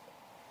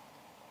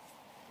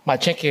 My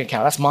checking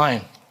account, that's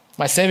mine.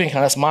 My saving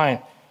account, that's mine.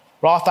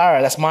 Roth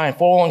IRA, that's mine.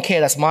 401k,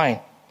 that's mine.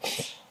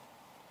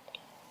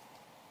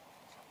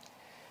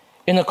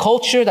 in a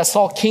culture that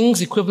saw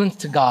kings equivalent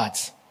to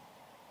gods.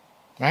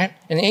 Right?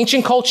 In an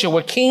ancient culture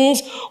where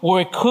kings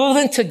were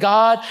equivalent to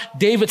God,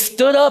 David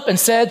stood up and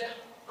said,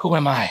 who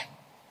am I?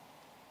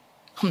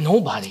 I'm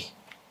nobody.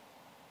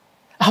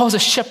 I was a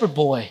shepherd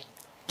boy,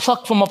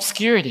 plucked from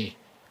obscurity.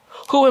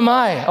 Who am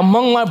I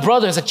among my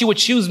brothers that you would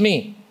choose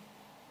me?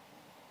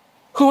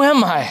 Who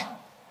am I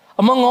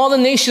among all the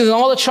nations and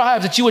all the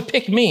tribes that you would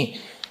pick me?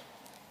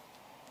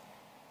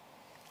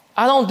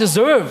 I don't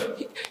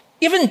deserve.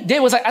 Even David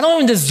was like, I don't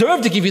even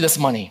deserve to give you this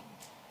money.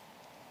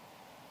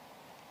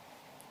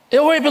 It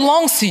already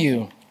belongs to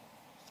you.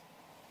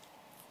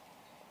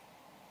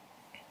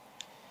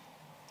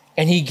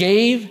 And he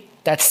gave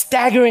that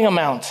staggering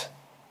amount.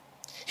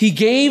 He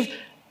gave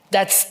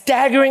that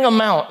staggering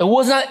amount. It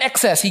was not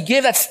excess. He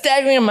gave that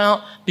staggering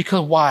amount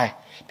because why?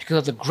 Because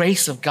of the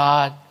grace of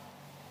God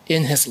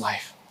in his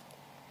life.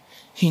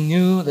 He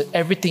knew that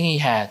everything he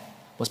had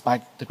was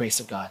by the grace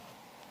of God.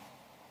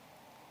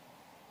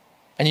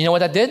 And you know what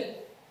that did?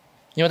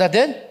 You know what that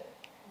did?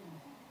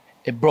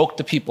 It broke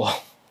the people.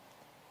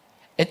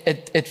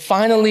 It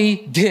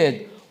finally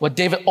did what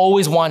David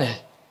always wanted.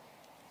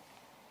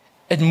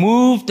 It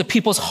moved the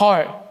people's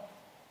heart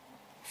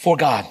for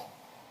God.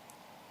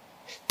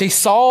 They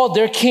saw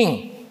their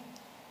king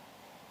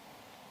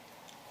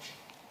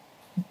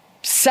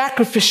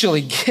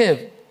sacrificially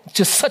give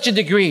to such a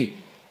degree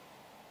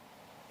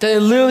that it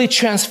literally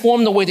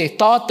transformed the way they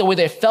thought, the way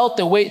they felt,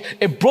 the way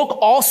it broke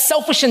all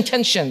selfish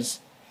intentions,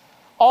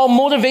 all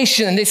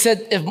motivation. And they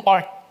said, if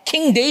our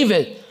King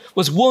David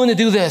was willing to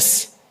do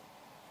this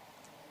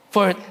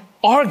for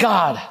our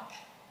God,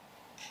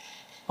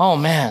 oh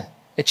man,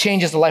 it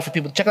changes the life of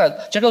people. Check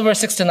out verse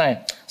 6 to 9.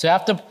 So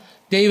after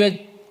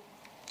David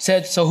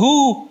said, so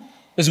who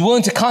is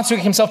willing to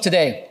consecrate himself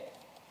today?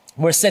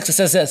 Verse 6, it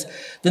says this,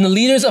 then the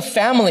leaders of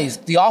families,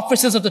 the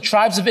officers of the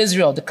tribes of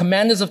Israel, the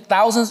commanders of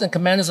thousands and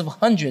commanders of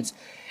hundreds,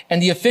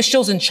 and the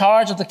officials in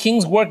charge of the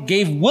king's work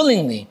gave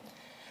willingly.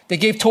 They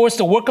gave towards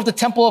the work of the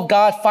temple of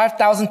God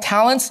 5,000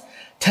 talents,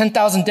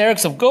 10,000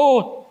 derricks of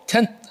gold,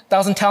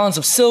 10,000 talents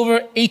of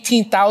silver,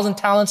 18,000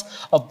 talents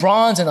of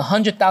bronze, and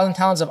 100,000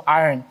 talents of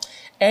iron.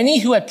 Any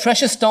who had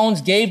precious stones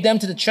gave them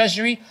to the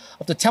treasury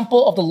of the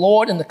temple of the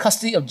Lord in the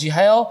custody of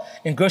Jehiel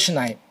and the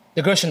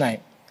Gershonite.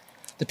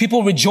 The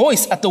people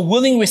rejoiced at the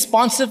willing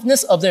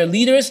responsiveness of their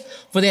leaders,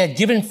 for they had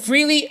given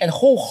freely and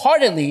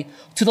wholeheartedly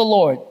to the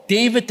Lord.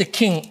 David the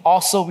king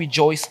also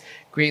rejoiced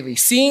greatly.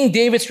 Seeing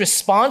David's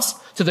response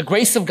to the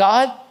grace of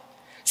God,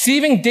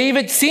 seeing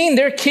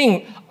their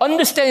king,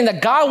 understanding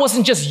that God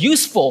wasn't just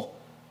useful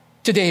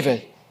to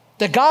David,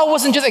 that God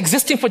wasn't just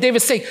existing for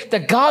David's sake,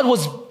 that God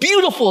was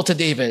beautiful to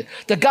David,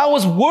 that God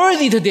was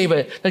worthy to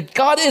David, that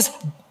God is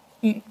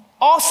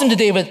awesome to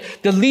David.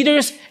 The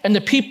leaders and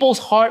the people's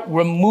heart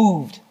were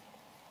moved.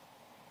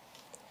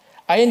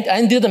 I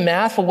didn't do the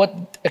math for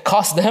what it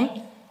cost them,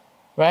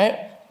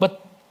 right?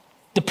 But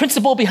the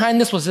principle behind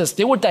this was this.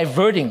 They were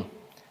diverting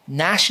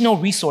national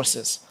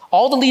resources.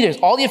 All the leaders,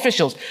 all the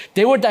officials,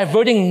 they were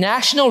diverting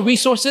national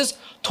resources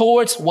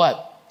towards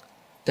what?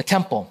 The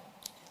temple.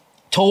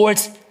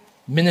 Towards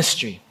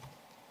ministry.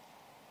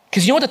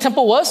 Because you know what the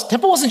temple was? The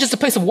temple wasn't just a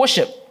place of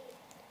worship.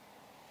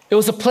 It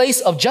was a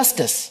place of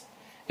justice.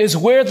 It was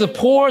where the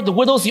poor, the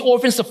widows, the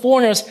orphans, the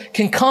foreigners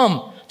can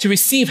come to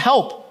receive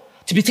help,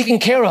 to be taken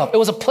care of. It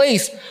was a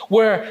place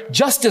where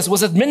justice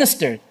was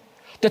administered.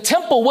 The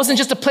temple wasn't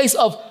just a place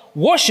of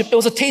worship. It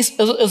was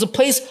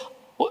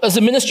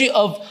a ministry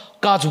of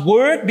God's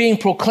word being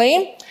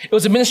proclaimed. It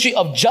was a ministry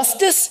of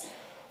justice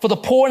for the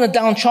poor and the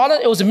downtrodden.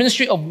 It was a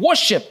ministry of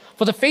worship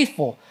for the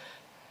faithful.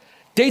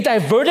 They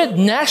diverted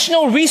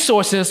national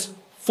resources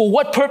for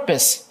what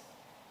purpose?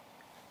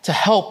 To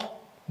help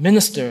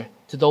minister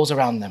to those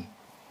around them.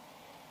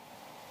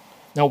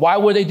 Now, why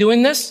were they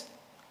doing this?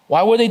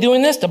 Why were they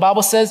doing this? The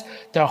Bible says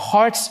their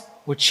hearts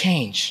were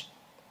changed.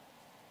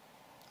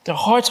 Their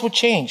hearts were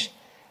changed.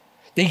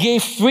 They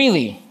gave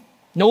freely,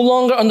 no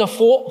longer under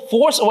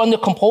force or under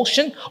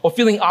compulsion or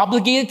feeling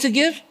obligated to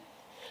give.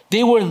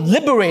 They were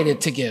liberated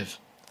to give.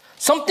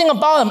 Something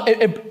about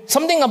them,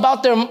 something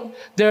about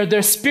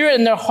their spirit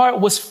and their heart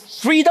was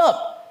freed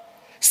up.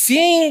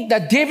 Seeing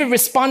that David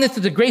responded to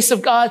the grace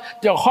of God,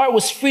 their heart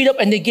was freed up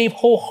and they gave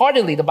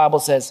wholeheartedly, the Bible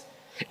says.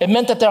 It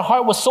meant that their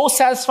heart was so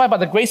satisfied by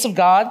the grace of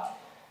God,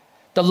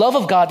 the love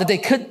of God, that they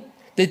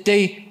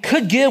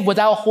could give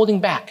without holding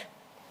back.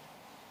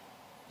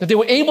 That they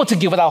were able to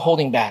give without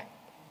holding back.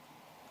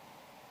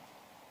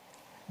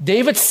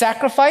 David's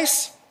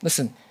sacrifice,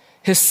 listen,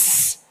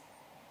 his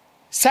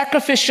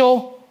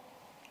sacrificial,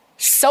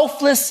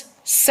 selfless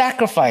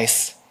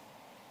sacrifice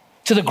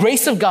to the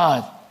grace of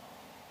God,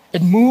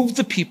 it moved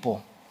the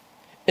people.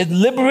 It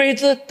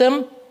liberated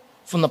them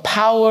from the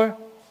power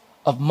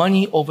of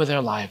money over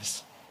their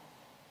lives.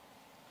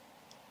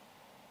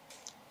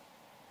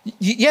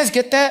 You guys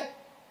get that?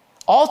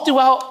 All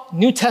throughout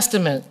New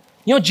Testament,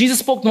 you know what Jesus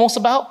spoke the most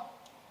about?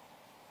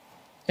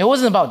 It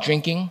wasn't about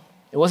drinking.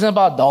 It wasn't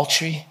about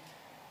adultery.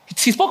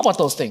 He spoke about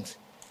those things.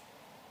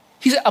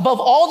 He said, above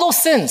all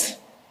those sins,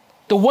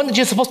 the one that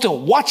you're supposed to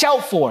watch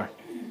out for,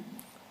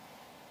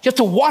 You have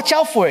to watch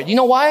out for it. You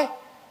know why?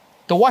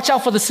 To watch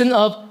out for the sin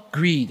of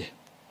greed.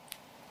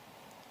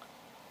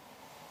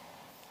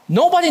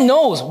 Nobody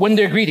knows when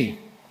they're greedy.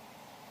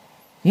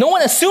 No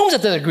one assumes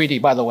that they're greedy,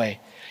 by the way.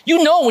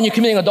 You know when you're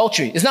committing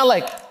adultery. It's not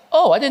like,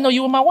 oh, I didn't know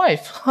you were my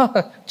wife.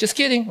 Just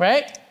kidding,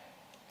 right?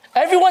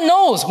 Everyone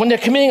knows when they're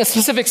committing a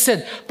specific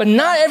sin, but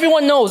not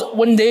everyone knows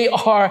when they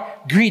are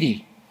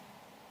greedy.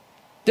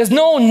 There's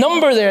no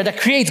number there that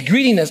creates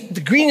greediness.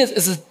 The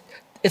greediness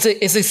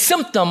is a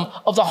symptom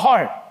of the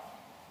heart.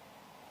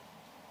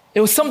 It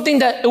was something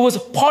that it was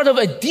part of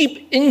a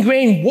deep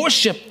ingrained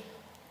worship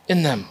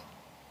in them.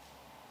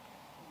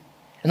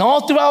 And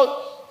all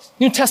throughout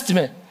New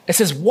Testament, it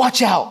says,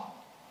 watch out.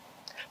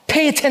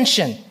 Pay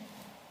attention.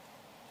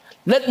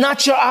 Let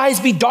not your eyes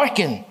be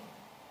darkened.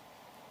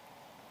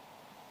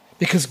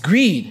 Because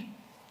greed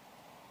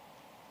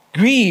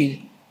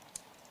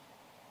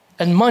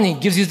and money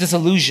gives you this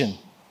illusion.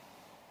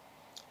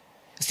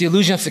 It's the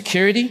illusion of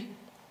security,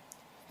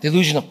 the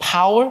illusion of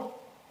power,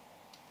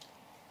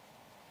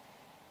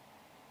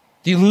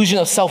 the illusion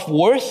of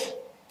self-worth.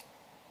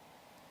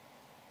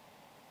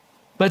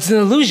 But it's an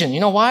illusion. You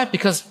know why?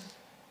 Because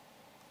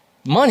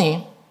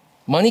money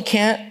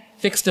can't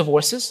fix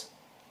divorces.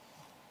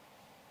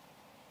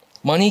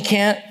 Money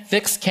can't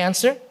fix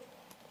cancer.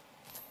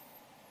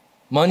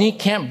 Money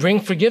can't bring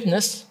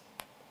forgiveness.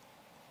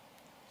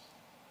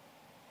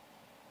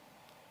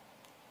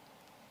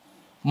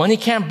 Money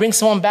can't bring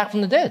someone back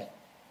from the dead.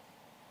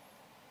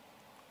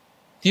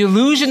 The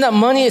illusion that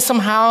money is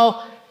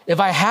somehow, if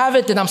I have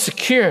it, then I'm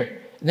secure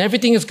and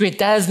everything is great.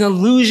 That is an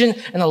illusion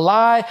and a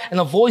lie and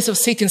a voice of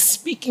Satan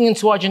speaking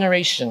into our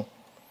generation.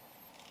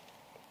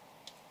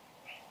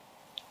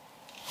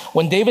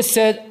 When David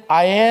said,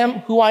 I am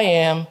who I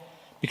am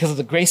because of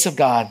the grace of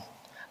God,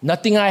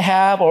 nothing I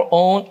have or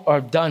own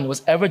or done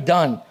was ever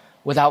done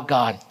without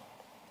God.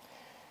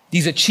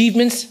 These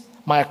achievements,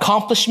 my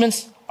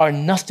accomplishments, are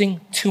nothing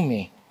to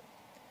me.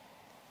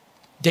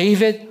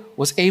 David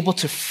was able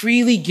to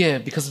freely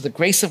give because of the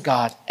grace of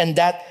God, and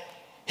that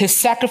his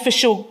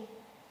sacrificial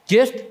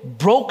gift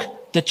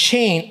broke the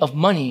chain of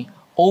money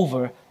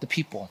over the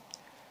people.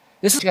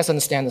 This is, you guys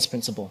understand this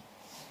principle.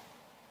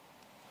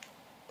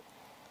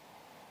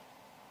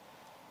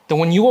 That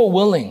when you are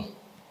willing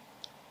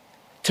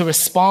to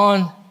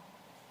respond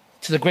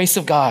to the grace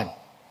of God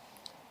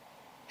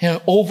in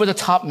an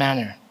over-the-top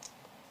manner,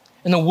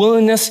 in a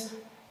willingness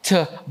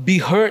to be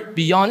hurt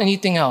beyond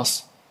anything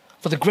else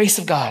for the grace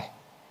of God,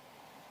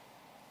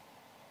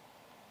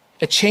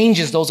 it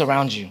changes those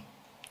around you.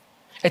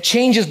 It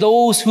changes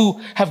those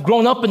who have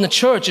grown up in the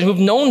church and who've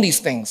known these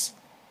things.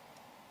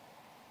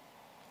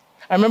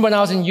 I remember when I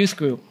was in youth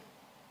group.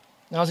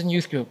 How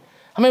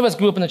many of us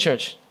grew up in the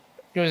church?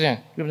 Grew up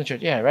in the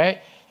church, yeah,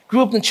 right?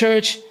 Grew up in the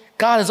church.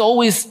 God is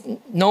always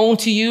known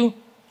to you.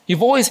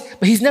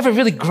 But He's never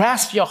really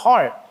grasped your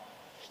heart.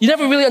 You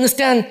never really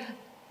understand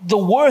the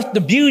worth,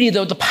 the beauty,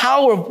 the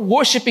power of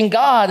worshiping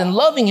God and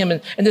loving Him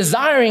and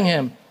desiring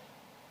Him.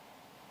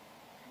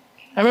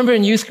 I remember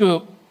in youth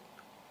group,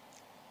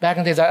 back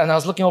in the days, and I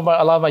was looking over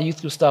a lot of my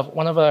youth group stuff.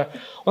 One of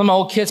my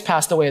old kids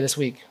passed away this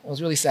week. It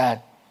was really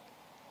sad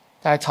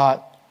that I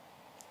taught.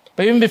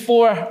 But even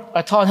before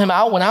I taught him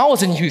out, when I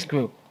was in youth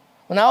group,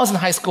 when I was in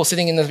high school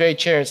sitting in those very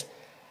chairs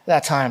at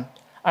that time,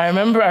 I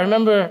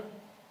remember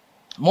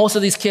most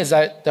of these kids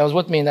that was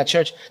with me in that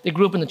church, they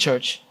grew up in the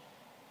church.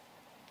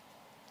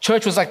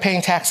 Church was like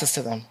paying taxes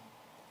to them.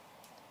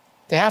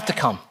 They have to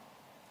come.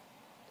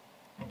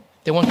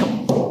 They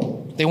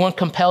weren't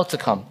compelled to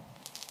come.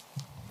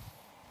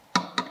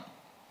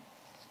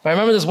 But I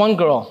remember this one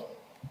girl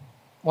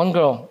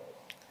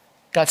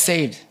got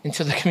saved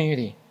into the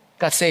community,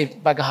 got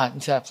saved by God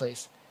into that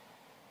place.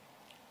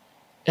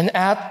 And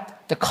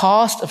at the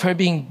cost of her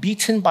being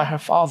beaten by her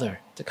father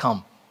to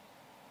come,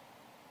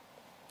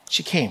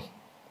 she came.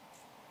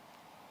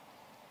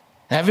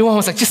 And everyone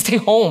was like, just stay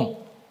home.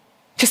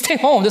 Just stay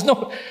home.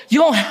 You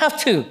don't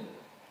have to,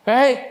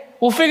 right?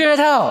 We'll figure it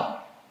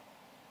out.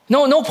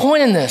 No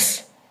point in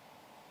this.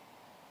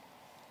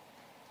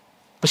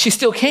 But she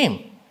still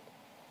came.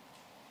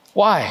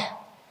 Why?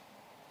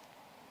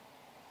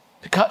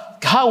 Because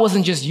God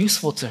wasn't just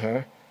useful to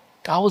her.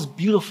 God was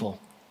beautiful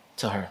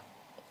to her.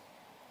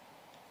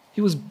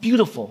 He was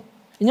beautiful.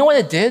 You know what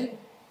it did?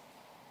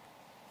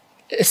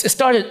 It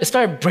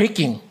started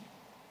breaking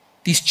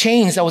these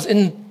chains that was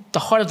in the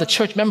heart of the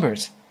church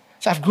members.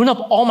 So I've grown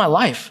up all my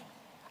life.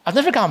 I've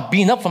never gotten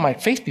beaten up for my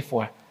faith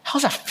before. How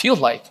does that feel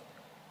like?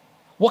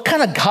 What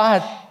kind of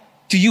God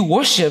do you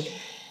worship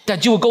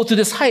that you would go through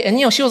this height?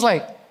 And she was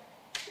like,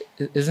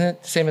 isn't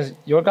it the same as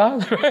your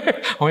God?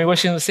 Are we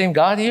worshiping the same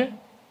God here?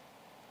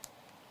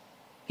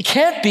 It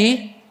can't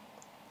be.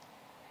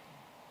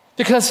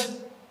 Because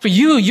for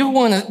you, you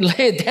want to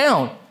lay it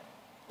down.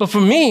 But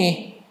for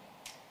me,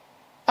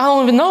 I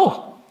don't even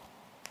know.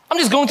 I'm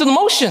just going through the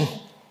motion.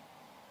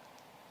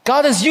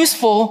 God is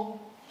useful.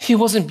 He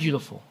wasn't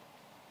beautiful.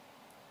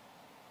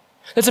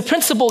 There's a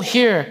principle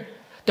here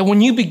that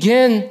when you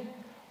begin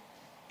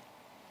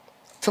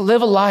to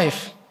live a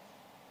life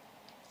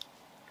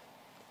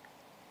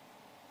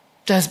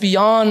that's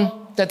beyond,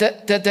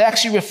 that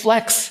actually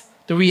reflects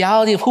the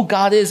reality of who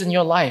God is in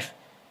your life.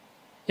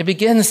 It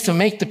begins to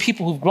make the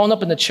people who've grown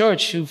up in the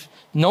church, who've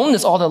known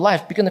this all their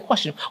life, begin to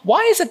question,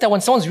 why is it that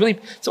when someone's really,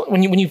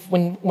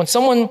 when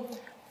someone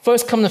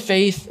first come to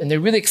faith and they're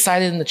really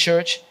excited in the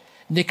church,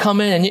 and they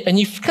come in and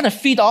you kind of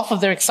feed off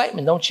of their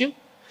excitement, don't you?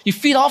 You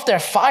feed off their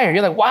fire.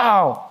 You're like,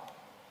 wow,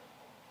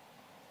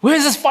 where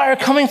is this fire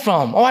coming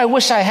from? Oh, I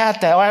wish I had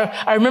that.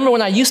 I remember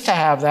when I used to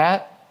have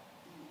that.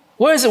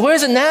 Where is it? Where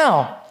is it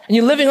now? And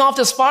you're living off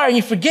this fire and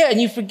you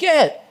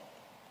forget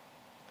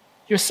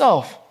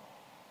yourself.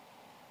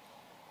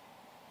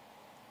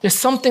 There's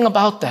something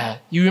about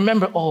that. You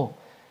remember, oh,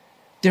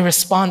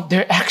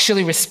 they're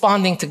actually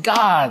responding to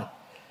God.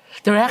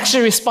 They're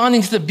actually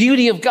responding to the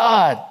beauty of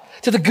God,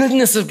 to the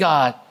goodness of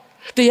God.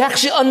 They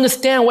actually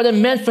understand what it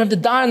meant for him to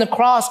die on the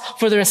cross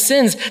for their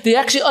sins. They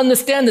actually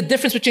understand the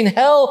difference between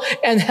hell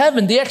and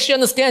heaven. They actually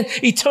understand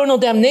eternal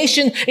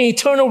damnation and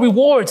eternal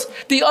rewards.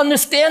 They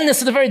understand this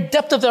to the very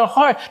depth of their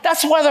heart.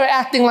 That's why they're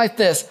acting like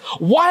this.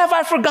 Why have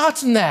I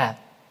forgotten that?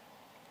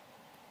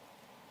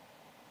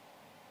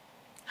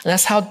 And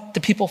that's how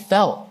the people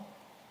felt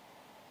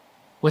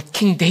with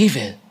King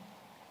David.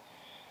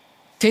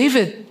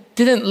 David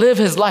didn't live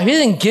his life. He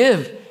didn't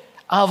give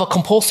out of a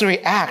compulsory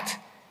act.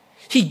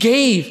 He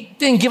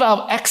didn't give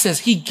out of excess.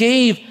 He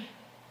gave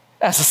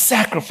as a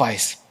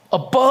sacrifice,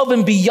 above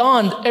and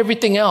beyond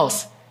everything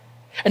else.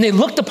 And they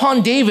looked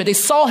upon David. They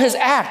saw his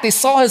act. They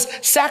saw his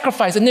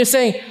sacrifice. And they're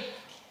saying,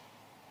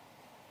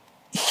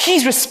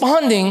 he's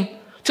responding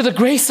to the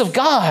grace of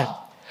God.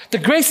 The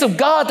grace of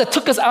God that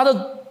took us out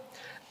of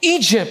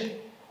Egypt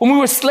when we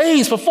were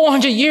slaves for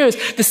 400 years.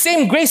 The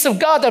same grace of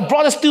God that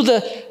brought us through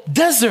the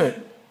desert.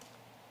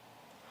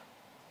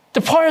 The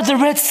part of the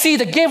Red Sea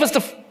that gave us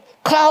the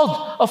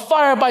cloud of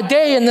fire by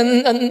day and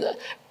then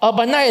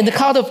by night, and the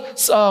cloud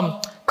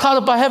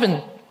of by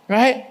heaven,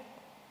 right?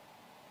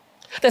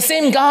 The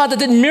same God that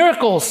did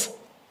miracles,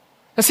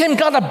 the same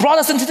God that brought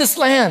us into this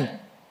land,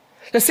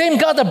 the same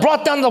God that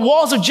brought down the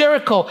walls of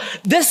Jericho,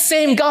 this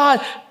same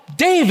God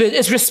David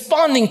is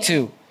responding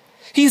to.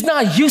 He's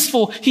not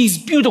useful, he's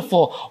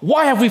beautiful.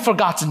 Why have we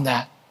forgotten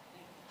that?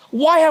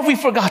 Why have we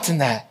forgotten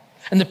that?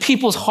 And the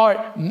people's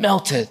heart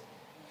melted,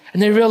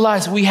 and they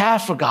realized we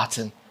have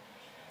forgotten.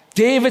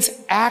 David's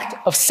act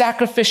of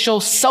sacrificial,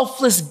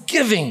 selfless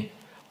giving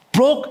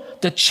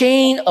broke the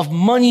chain of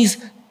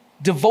money's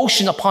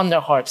devotion upon their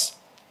hearts.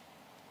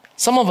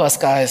 Some of us,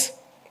 guys,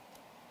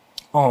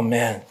 oh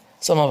man,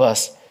 some of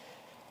us,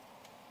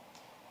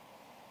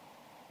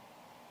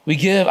 we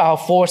give our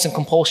force and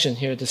compulsion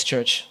here at this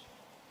church,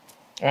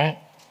 right?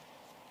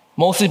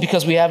 Mostly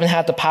because we haven't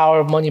had the power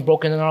of money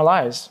broken in our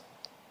lives.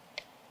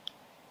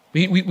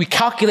 We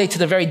calculate to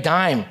the very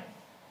dime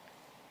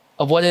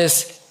of what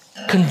is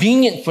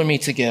convenient for me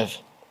to give,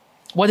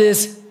 what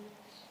is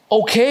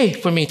okay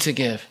for me to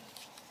give.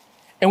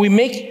 And we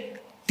make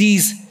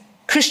these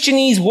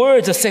Christianese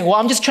words of saying, well,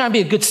 I'm just trying to be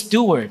a good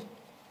steward.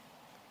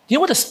 You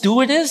know what a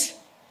steward is?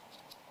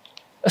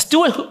 A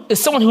steward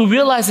is someone who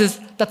realizes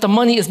that the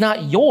money is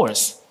not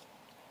yours.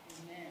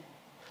 Amen.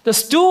 The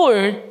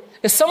steward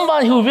is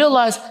somebody who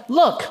realized,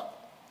 look,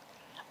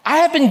 I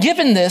have been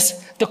given this.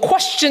 The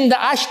question that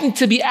I need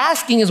to be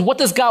asking is, what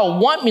does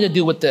God want me to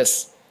do with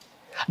this?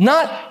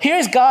 Not,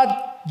 here's God,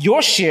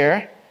 your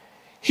share,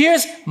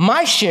 here's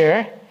my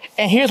share,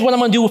 and here's what I'm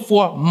going to do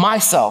for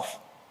myself.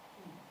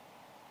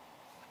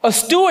 A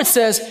steward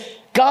says,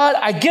 God,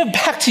 I give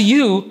back to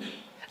you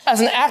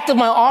as an act of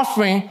my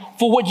offering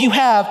for what you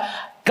have.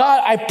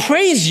 God, I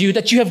praise you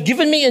that you have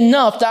given me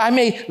enough that I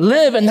may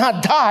live and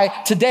not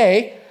die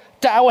today,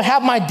 that I will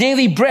have my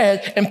daily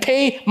bread and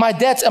pay my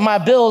debts and my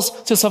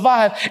bills to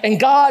survive. And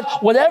God,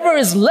 whatever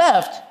is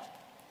left,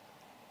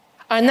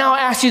 I now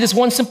ask you this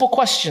one simple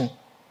question.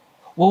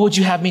 What would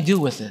you have me do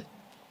with it?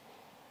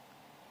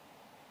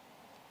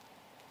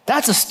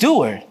 That's a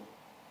steward.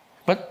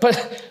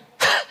 But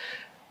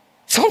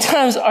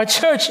sometimes our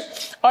church,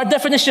 our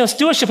definition of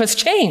stewardship has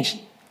changed.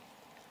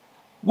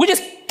 We're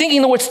just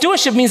thinking the word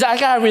stewardship means I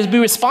gotta be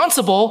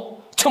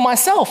responsible to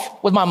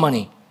myself with my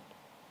money.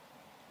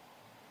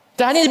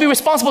 That I need to be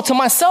responsible to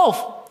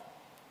myself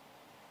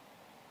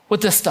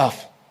with this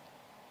stuff.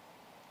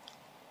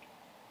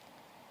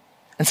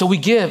 And so we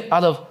give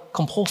out of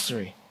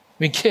compulsory.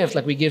 We give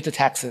like we give to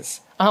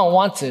taxes. I don't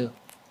want to,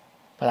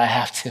 but I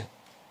have to.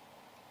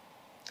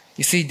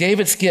 You see,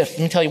 David's gift,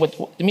 let me tell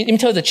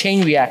you the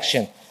chain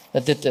reaction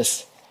that did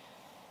this.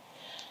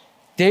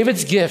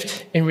 David's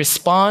gift in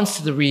response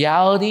to the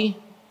reality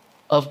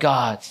of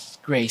God's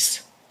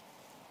grace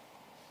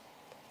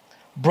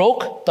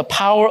broke the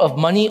power of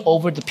money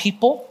over the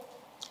people,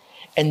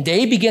 and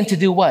they began to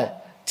do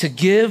what? To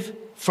give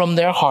from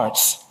their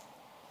hearts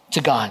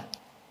to God,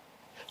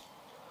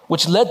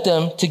 which led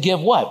them to give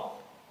what?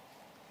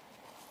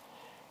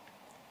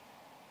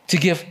 To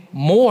give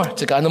more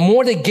to God. And the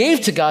more they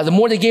gave to God, the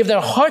more they gave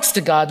their hearts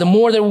to God, the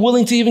more they're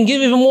willing to even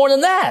give even more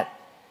than that.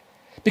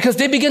 Because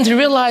they begin to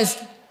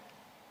realize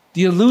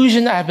the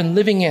illusion I've been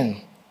living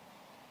in,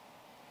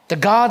 the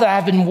God that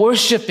I've been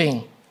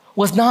worshiping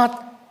was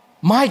not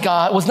My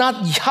God was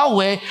not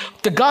Yahweh.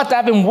 The God that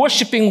I've been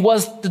worshiping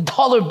was the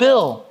dollar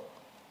bill.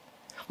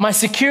 My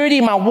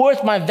security, my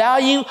worth, my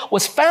value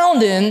was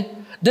found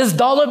in this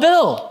dollar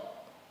bill.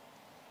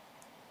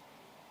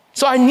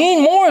 So I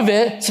need more of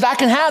it so that I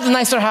can have the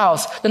nicer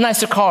house, the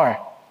nicer car,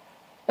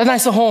 the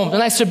nicer home, the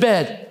nicer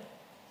bed.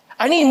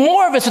 I need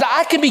more of it so that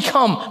I can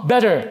become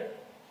better.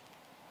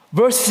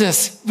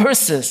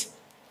 Versus.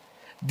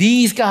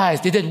 These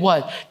guys, they did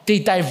what? They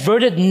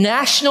diverted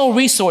national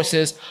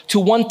resources to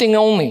one thing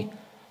only,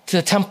 to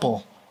the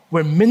temple,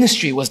 where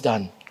ministry was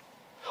done,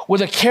 where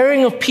the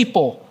caring of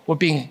people were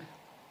being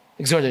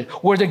exerted,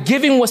 where the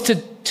giving was to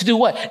do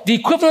what? The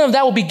equivalent of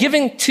that would be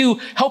giving to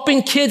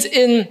helping kids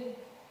in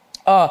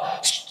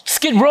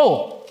Skid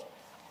Row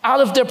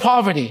out of their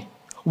poverty,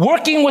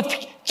 working with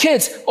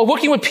kids or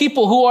working with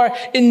people who are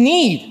in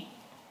need,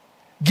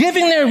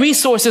 giving their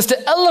resources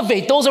to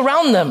elevate those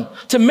around them,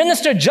 to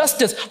minister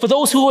justice for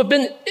those who have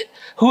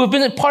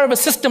been a part of a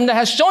system that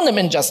has shown them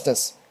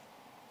injustice.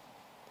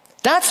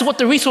 That's what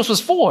the resource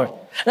was for.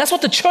 And that's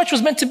what the church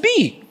was meant to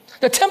be.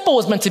 The temple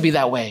was meant to be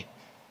that way.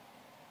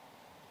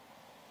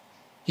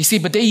 You see,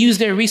 but they used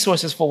their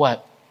resources for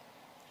what?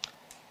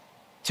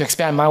 To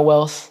expand my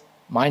wealth,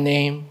 my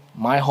name,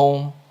 my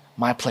home,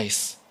 my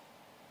place.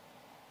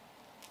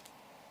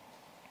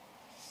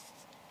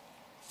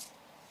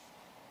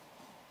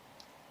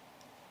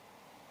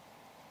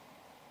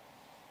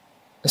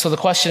 And so the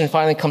question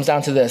finally comes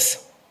down to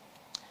this.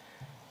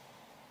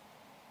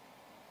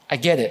 I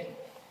get it.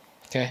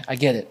 Okay, I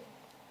get it.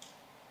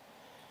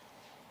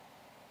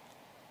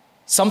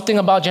 Something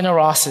about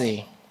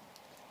generosity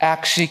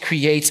actually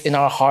creates in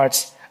our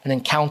hearts an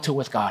encounter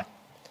with God.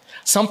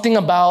 Something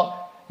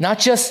about not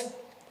just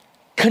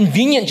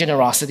convenient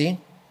generosity,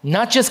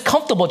 not just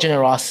comfortable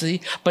generosity,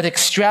 but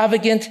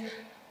extravagant,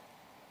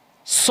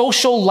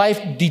 social life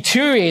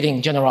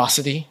deteriorating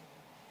generosity,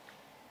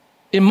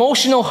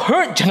 emotional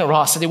hurt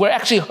generosity, where it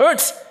actually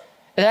hurts,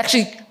 it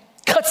actually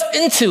cuts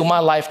into my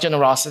life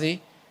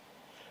generosity,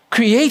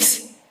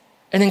 creates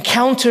an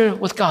encounter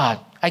with God.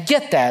 I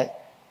get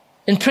that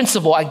in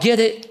principle. I get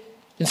it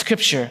in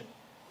Scripture.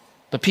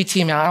 But PT,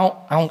 man,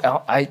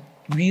 I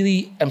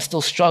really am still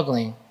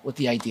struggling with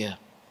the idea.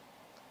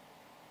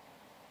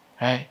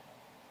 Right?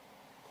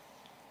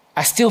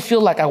 I still feel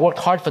like I worked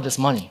hard for this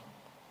money.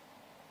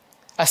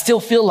 I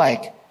still feel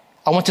like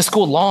I went to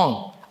school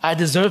long. I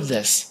deserve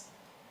this.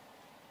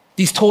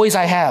 These toys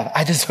I have,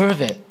 I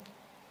deserve it.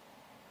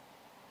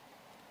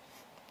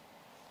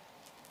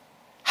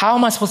 How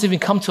am I supposed to even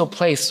come to a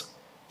place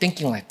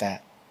thinking like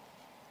that?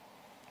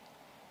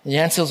 The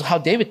answer is how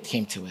David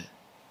came to it.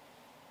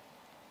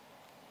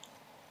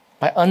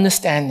 By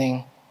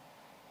understanding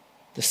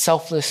the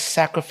selfless,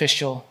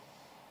 sacrificial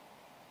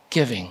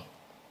giving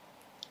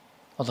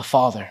of the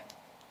Father.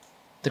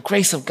 The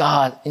grace of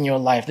God in your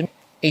life.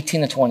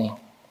 18 to 20.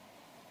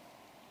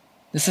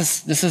 This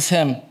is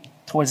him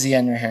towards the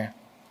end right here.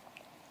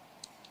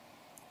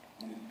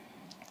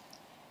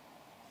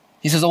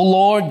 He says, O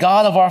Lord,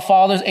 God of our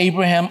fathers,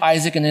 Abraham,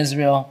 Isaac, and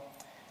Israel,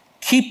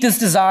 keep this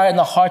desire in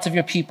the hearts of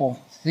your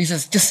people. He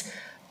says, just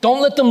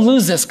don't let them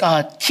lose this,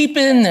 God. Keep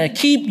it in there.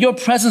 Keep your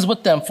presence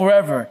with them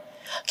forever.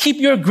 Keep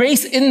your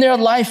grace in their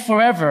life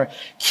forever.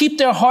 Keep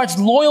their hearts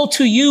loyal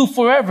to you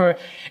forever.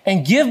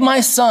 And give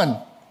my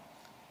son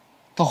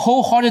the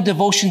wholehearted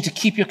devotion to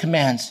keep your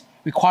commands,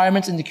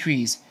 requirements, and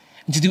decrees,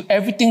 and to do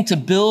everything to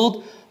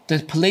build the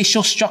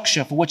palatial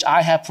structure for which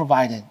I have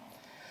provided.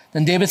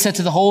 Then David said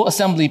to the whole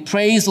assembly,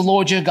 praise the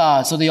Lord your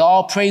God. So they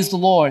all praised the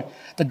Lord,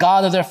 the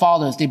God of their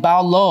fathers. They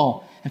bowed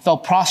low and fell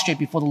prostrate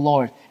before the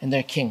Lord and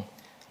their king.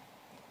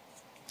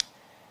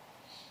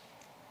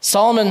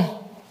 Solomon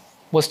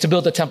was to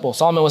build the temple.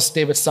 Solomon was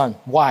David's son.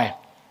 Why?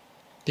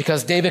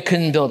 Because David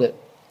couldn't build it.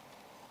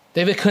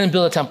 David couldn't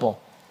build a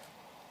temple.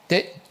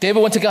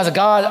 David went to God and said,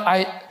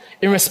 God,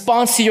 in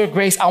response to your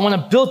grace, I want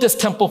to build this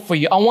temple for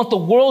you. I want the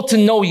world to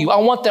know you. I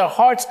want their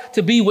hearts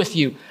to be with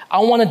you. I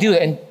want to do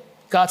it. And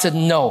God said,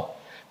 no,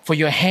 for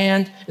your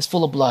hand is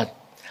full of blood.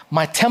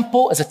 My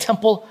temple is a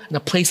temple and a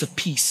place of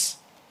peace.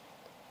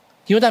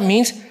 You know what that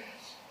means?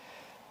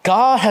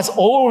 God has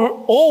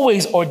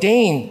always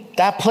ordained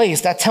that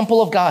place, that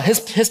temple of God,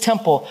 his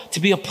temple,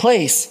 to be a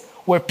place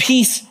where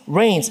peace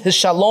reigns. His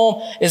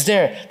shalom is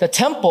there. The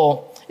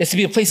temple is to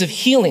be a place of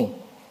healing.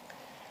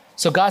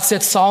 So God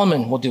said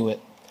Solomon will do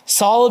it.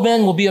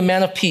 Solomon will be a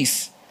man of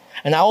peace,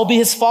 and I will be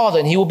his father,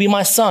 and he will be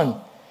my son,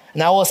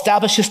 and I will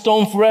establish his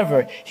throne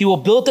forever. He will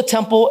build the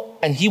temple,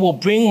 and he will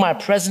bring my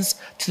presence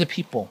to the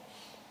people.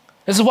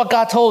 This is what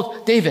God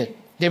told David.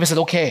 David said,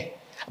 okay,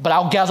 but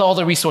I'll gather all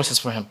the resources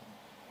for him.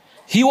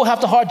 He will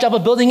have the hard job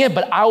of building it,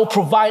 but I will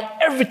provide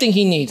everything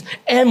he needs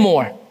and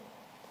more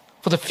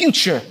for the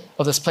future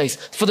of this place,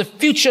 for the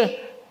future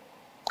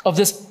of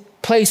this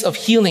place of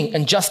healing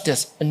and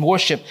justice and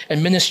worship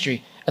and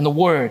ministry and the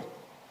word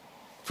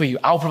for you.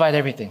 I'll provide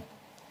everything.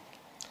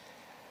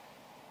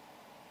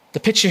 The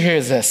picture here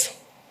is this.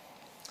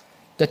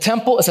 The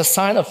temple is a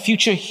sign of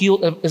future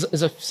healed,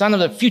 is a sign of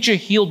the future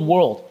healed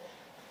world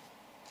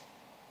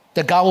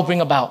that God will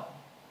bring about.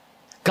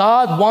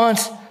 God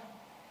wants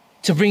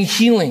to bring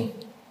healing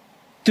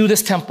through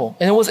this temple.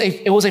 And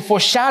it was a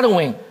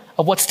foreshadowing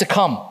of what's to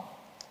come.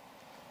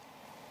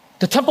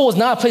 The temple was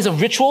not a place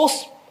of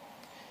rituals,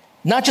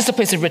 not just a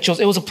place of rituals.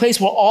 It was a place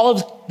where all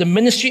of the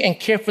ministry and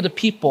care for the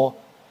people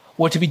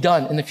were to be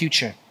done in the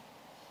future.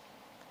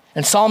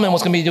 And Solomon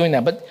was going to be doing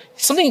that. But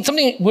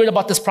something weird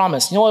about this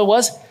promise. You know what it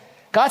was?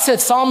 God said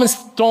Solomon's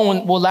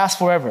throne will last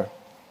forever.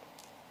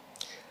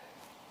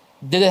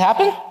 Did it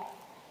happen?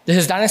 Did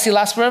his dynasty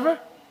last forever?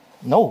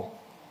 No,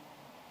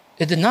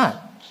 it did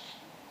not.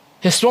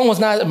 His throne was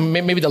not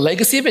maybe the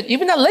legacy of it.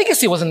 Even that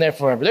legacy wasn't there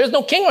forever. There's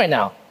no king right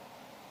now.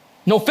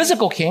 No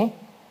physical king.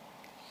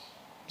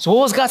 So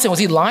what was God saying? Was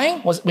he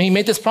lying when he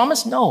made this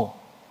promise? No.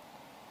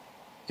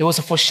 It was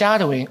a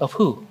foreshadowing of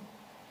who?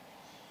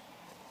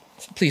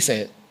 Please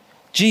say it.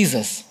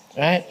 Jesus,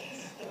 right?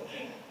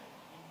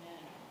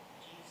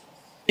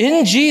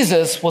 In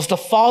Jesus was the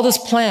Father's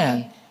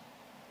plan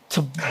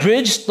to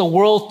bridge the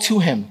world to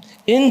him.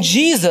 In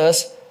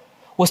Jesus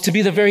was to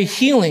be the very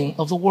healing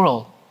of the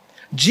world.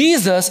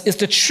 Jesus is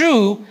the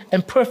true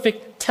and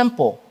perfect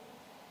temple.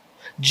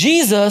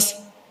 Jesus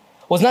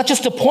was not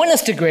just to point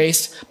us to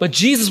grace, but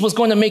Jesus was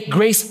going to make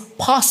grace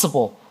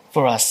possible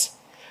for us.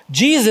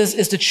 Jesus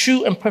is the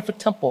true and perfect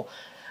temple.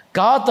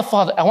 God the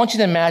Father, I want you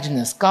to imagine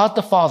this. God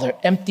the Father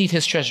emptied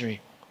his treasury,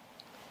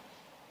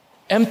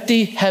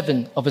 emptied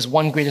heaven of his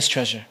one greatest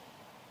treasure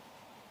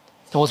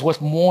that was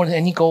worth more than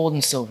any gold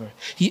and silver.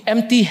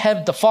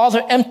 The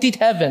Father emptied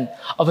heaven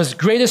of his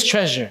greatest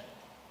treasure,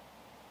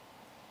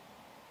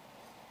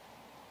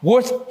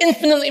 worth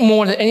infinitely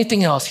more than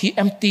anything else. He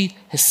emptied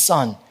his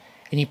Son,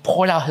 and he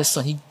poured out his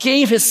Son. He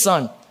gave his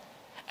Son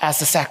as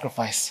the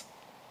sacrifice.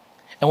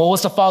 And what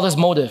was the Father's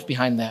motive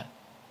behind that?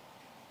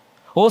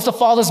 What was the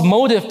Father's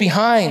motive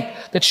behind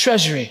the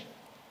treasury?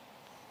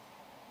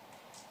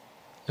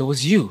 It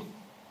was you.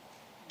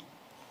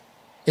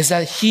 Is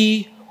that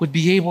he would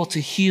be able to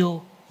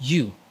heal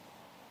you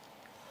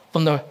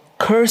from the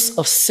curse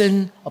of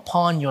sin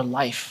upon your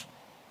life,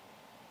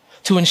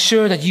 to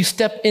ensure that you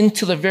step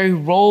into the very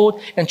road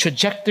and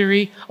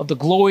trajectory of the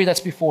glory that's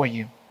before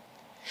you.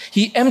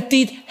 He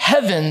emptied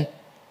heaven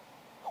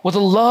with a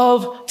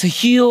love to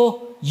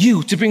heal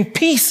you, to bring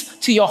peace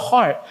to your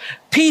heart.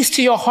 Peace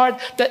to your heart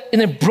that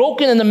in a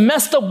broken and a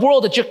messed up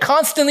world that you're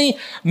constantly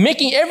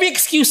making every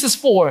excuses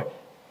for.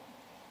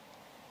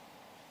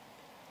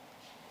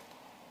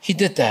 He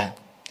did that.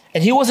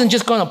 And he wasn't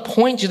just going to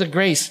point you to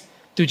grace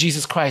through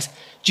Jesus Christ.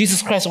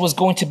 Jesus Christ was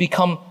going to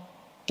become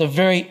the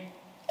very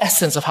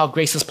essence of how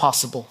grace is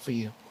possible for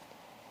you.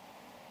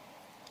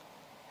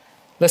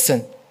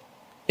 Listen,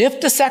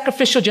 if the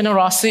sacrificial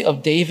generosity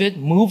of David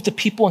moved the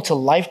people into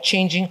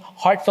life-changing,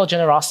 heartfelt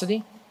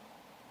generosity,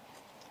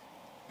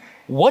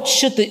 what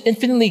should the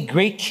infinitely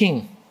great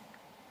King,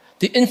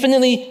 the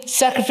infinitely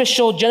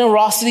sacrificial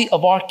generosity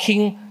of our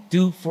King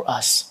do for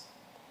us?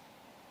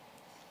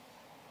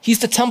 He's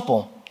the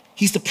temple.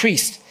 He's the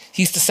priest.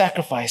 He's the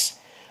sacrifice.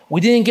 We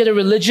didn't get a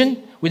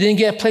religion. We didn't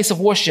get a place of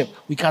worship.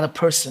 We got a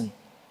person.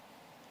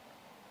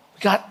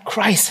 We got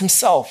Christ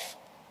himself.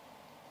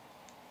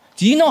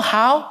 Do you know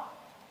how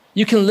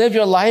you can live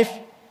your life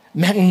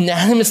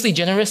magnanimously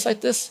generous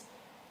like this?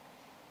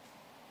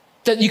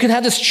 That you can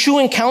have this true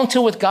encounter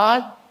with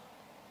God,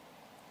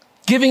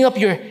 giving up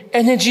your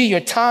energy, your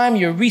time,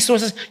 your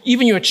resources,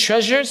 even your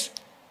treasures,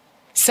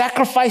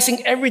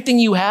 sacrificing everything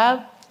you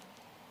have,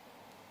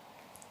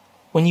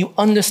 when you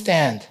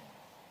understand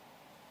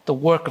the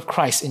work of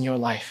Christ in your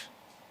life.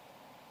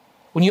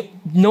 When you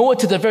know it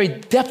to the very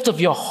depth of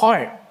your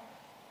heart,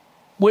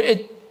 where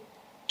it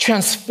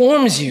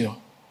transforms you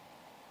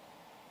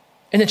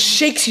and it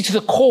shakes you to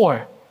the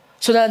core,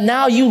 so that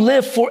now you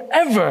live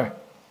forever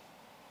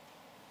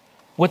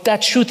with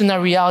that truth and that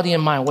reality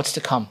in mind, what's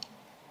to come.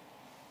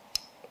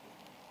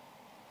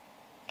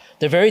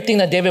 The very thing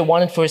that David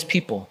wanted for his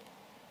people,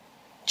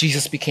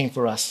 Jesus became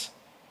for us.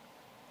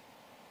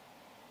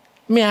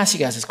 Let me ask you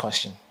guys this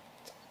question,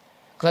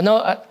 because I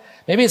know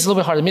maybe it's a little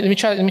bit harder. Let me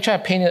try to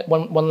paint it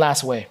one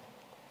last way.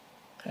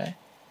 Okay.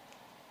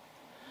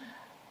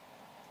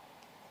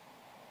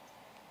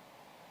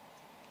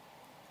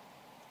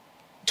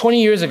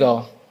 20 years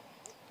ago,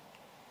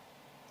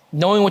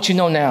 knowing what you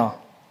know now,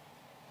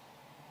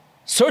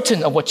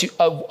 certain of what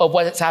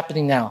is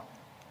happening now,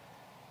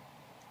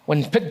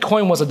 when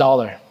Bitcoin was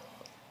 $1,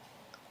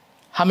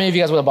 how many of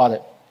you guys would have bought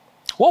it?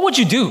 What would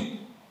you do?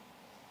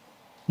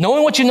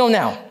 Knowing what you know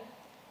now,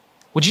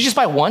 would you just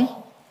buy one?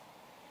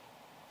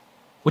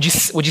 Would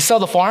you sell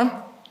the farm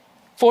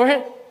for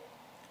it?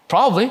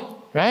 Probably,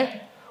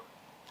 right?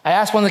 I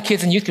asked one of the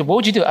kids in youth group, what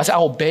would you do? I said, I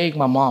will beg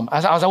my mom.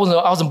 I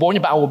wasn't born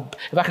yet, but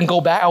if I can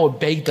go back, I would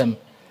beg them.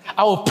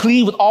 I would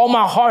plead with all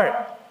my heart.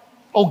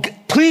 Oh,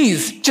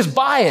 please, just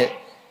buy it,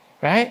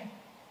 right?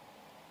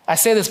 I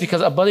say this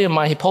because a buddy of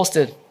mine, he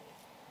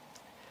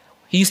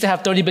used to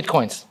have 30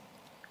 Bitcoins.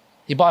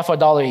 He bought it for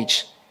 $1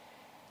 each.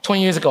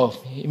 20 years ago,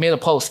 he made a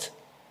post.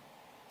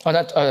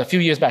 A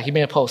few years back, he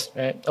made a post,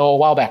 right? Or a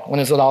while back, when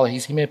it was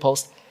 $1, he made a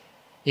post.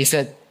 He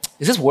said,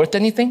 is this worth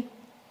anything?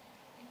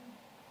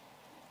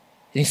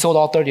 And he sold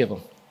all 30 of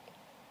them.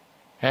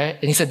 Right?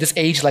 And he said, this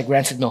age like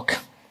rancid milk.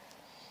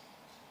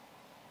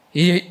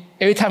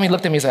 Every time he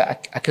looked at me, he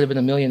said, I could have been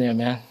a millionaire,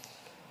 man.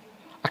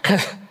 I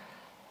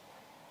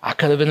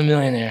could have been a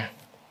millionaire.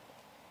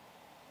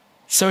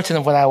 Certain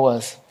of what I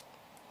was.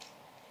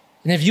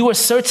 And if you were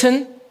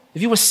certain,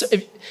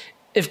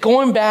 if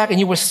going back and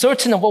you were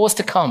certain of what was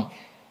to come,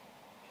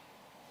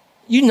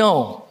 you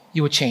know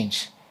you would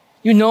change.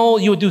 You know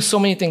you would do so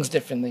many things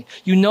differently.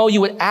 You know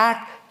you would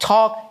act,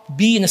 talk,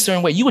 be in a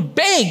certain way. You would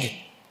beg.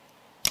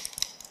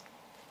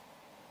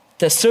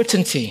 The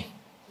certainty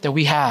that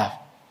we have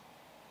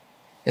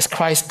is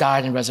Christ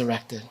died and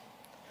resurrected.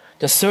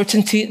 The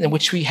certainty in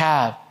which we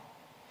have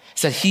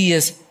is that he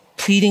is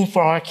pleading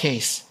for our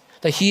case,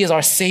 that he is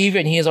our Savior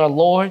and he is our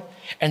Lord,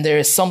 and there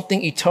is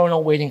something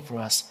eternal waiting for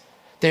us.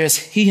 There is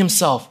he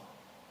himself.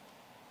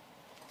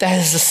 That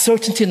is the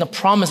certainty and the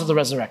promise of the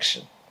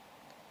resurrection.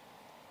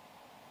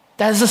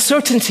 That is the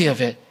certainty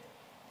of it.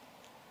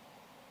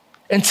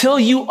 Until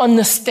you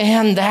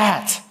understand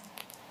that,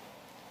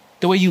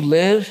 the way you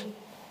live,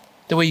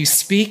 the way you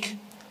speak,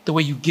 the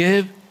way you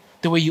give,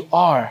 the way you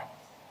are,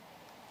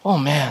 oh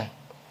man.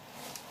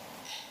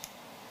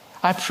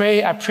 I pray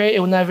it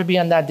will never be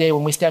on that day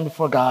when we stand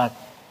before God.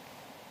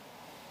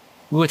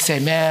 We would say,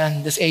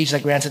 man, this age is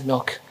like rancid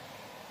milk.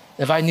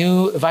 If I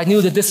knew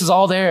that this is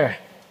all there,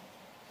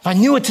 if I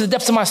knew it to the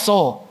depths of my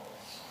soul,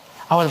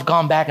 I would have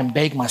gone back and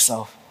begged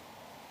myself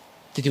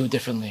to do it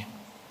differently.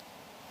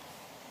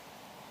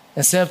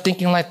 Instead of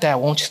thinking like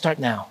that, won't you start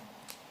now?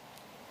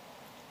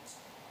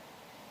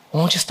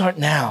 Won't you start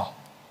now?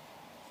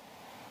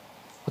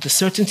 With the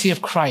certainty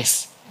of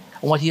Christ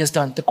and what he has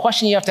done. The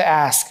question you have to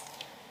ask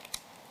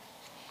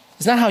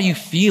is not how you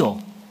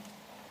feel.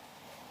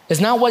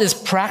 It's not what is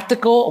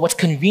practical or what's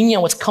convenient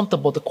or what's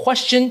comfortable. The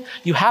question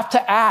you have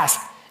to ask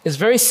is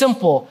very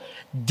simple.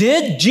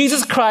 Did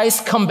Jesus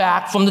Christ come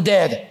back from the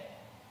dead?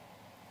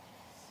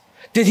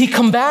 Did he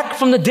come back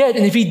from the dead?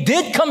 And if he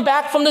did come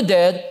back from the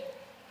dead,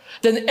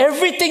 then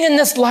everything in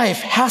this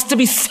life has to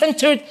be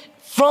centered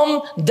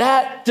from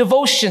that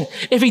devotion.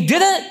 If he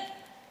didn't,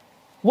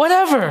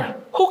 whatever,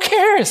 who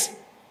cares?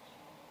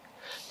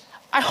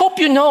 I hope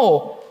you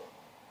know,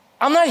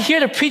 I'm not here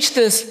to preach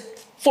this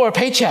for a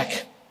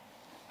paycheck.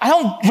 I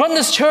don't run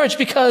this church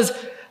because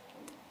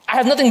I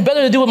have nothing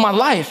better to do with my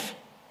life.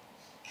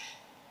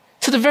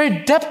 To the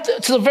very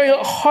depth, to the very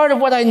heart of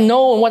what I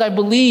know and what I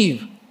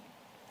believe,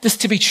 this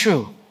to be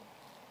true.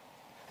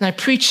 And I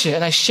preach it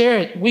and I share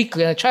it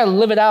weekly and I try to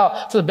live it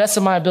out to the best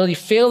of my ability,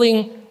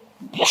 failing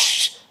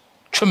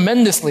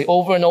tremendously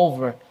over and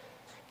over,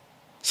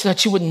 so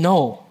that you would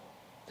know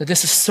that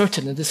this is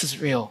certain, that this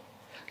is real.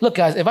 Look,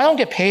 guys, if I don't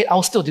get paid,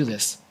 I'll still do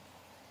this.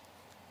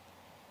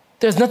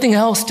 There's nothing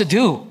else to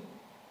do.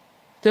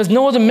 There's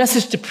no other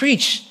message to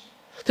preach.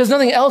 There's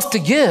nothing else to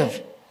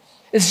give.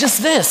 It's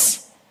just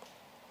this.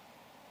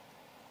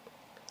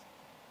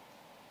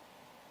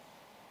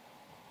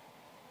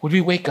 Would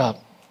we wake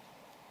up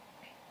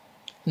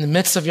in the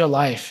midst of your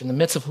life, in the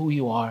midst of who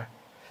you are?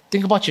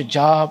 Think about your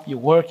job, your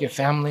work, your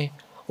family.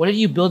 What are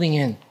you building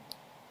in?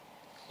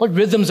 What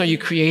rhythms are you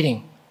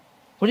creating?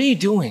 What are you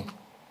doing?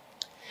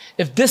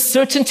 If this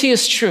certainty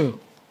is true,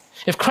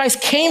 if Christ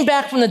came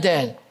back from the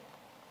dead,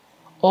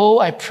 oh,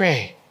 I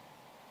pray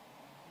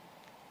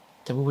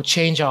that we would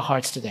change our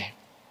hearts today.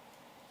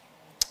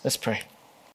 Let's pray.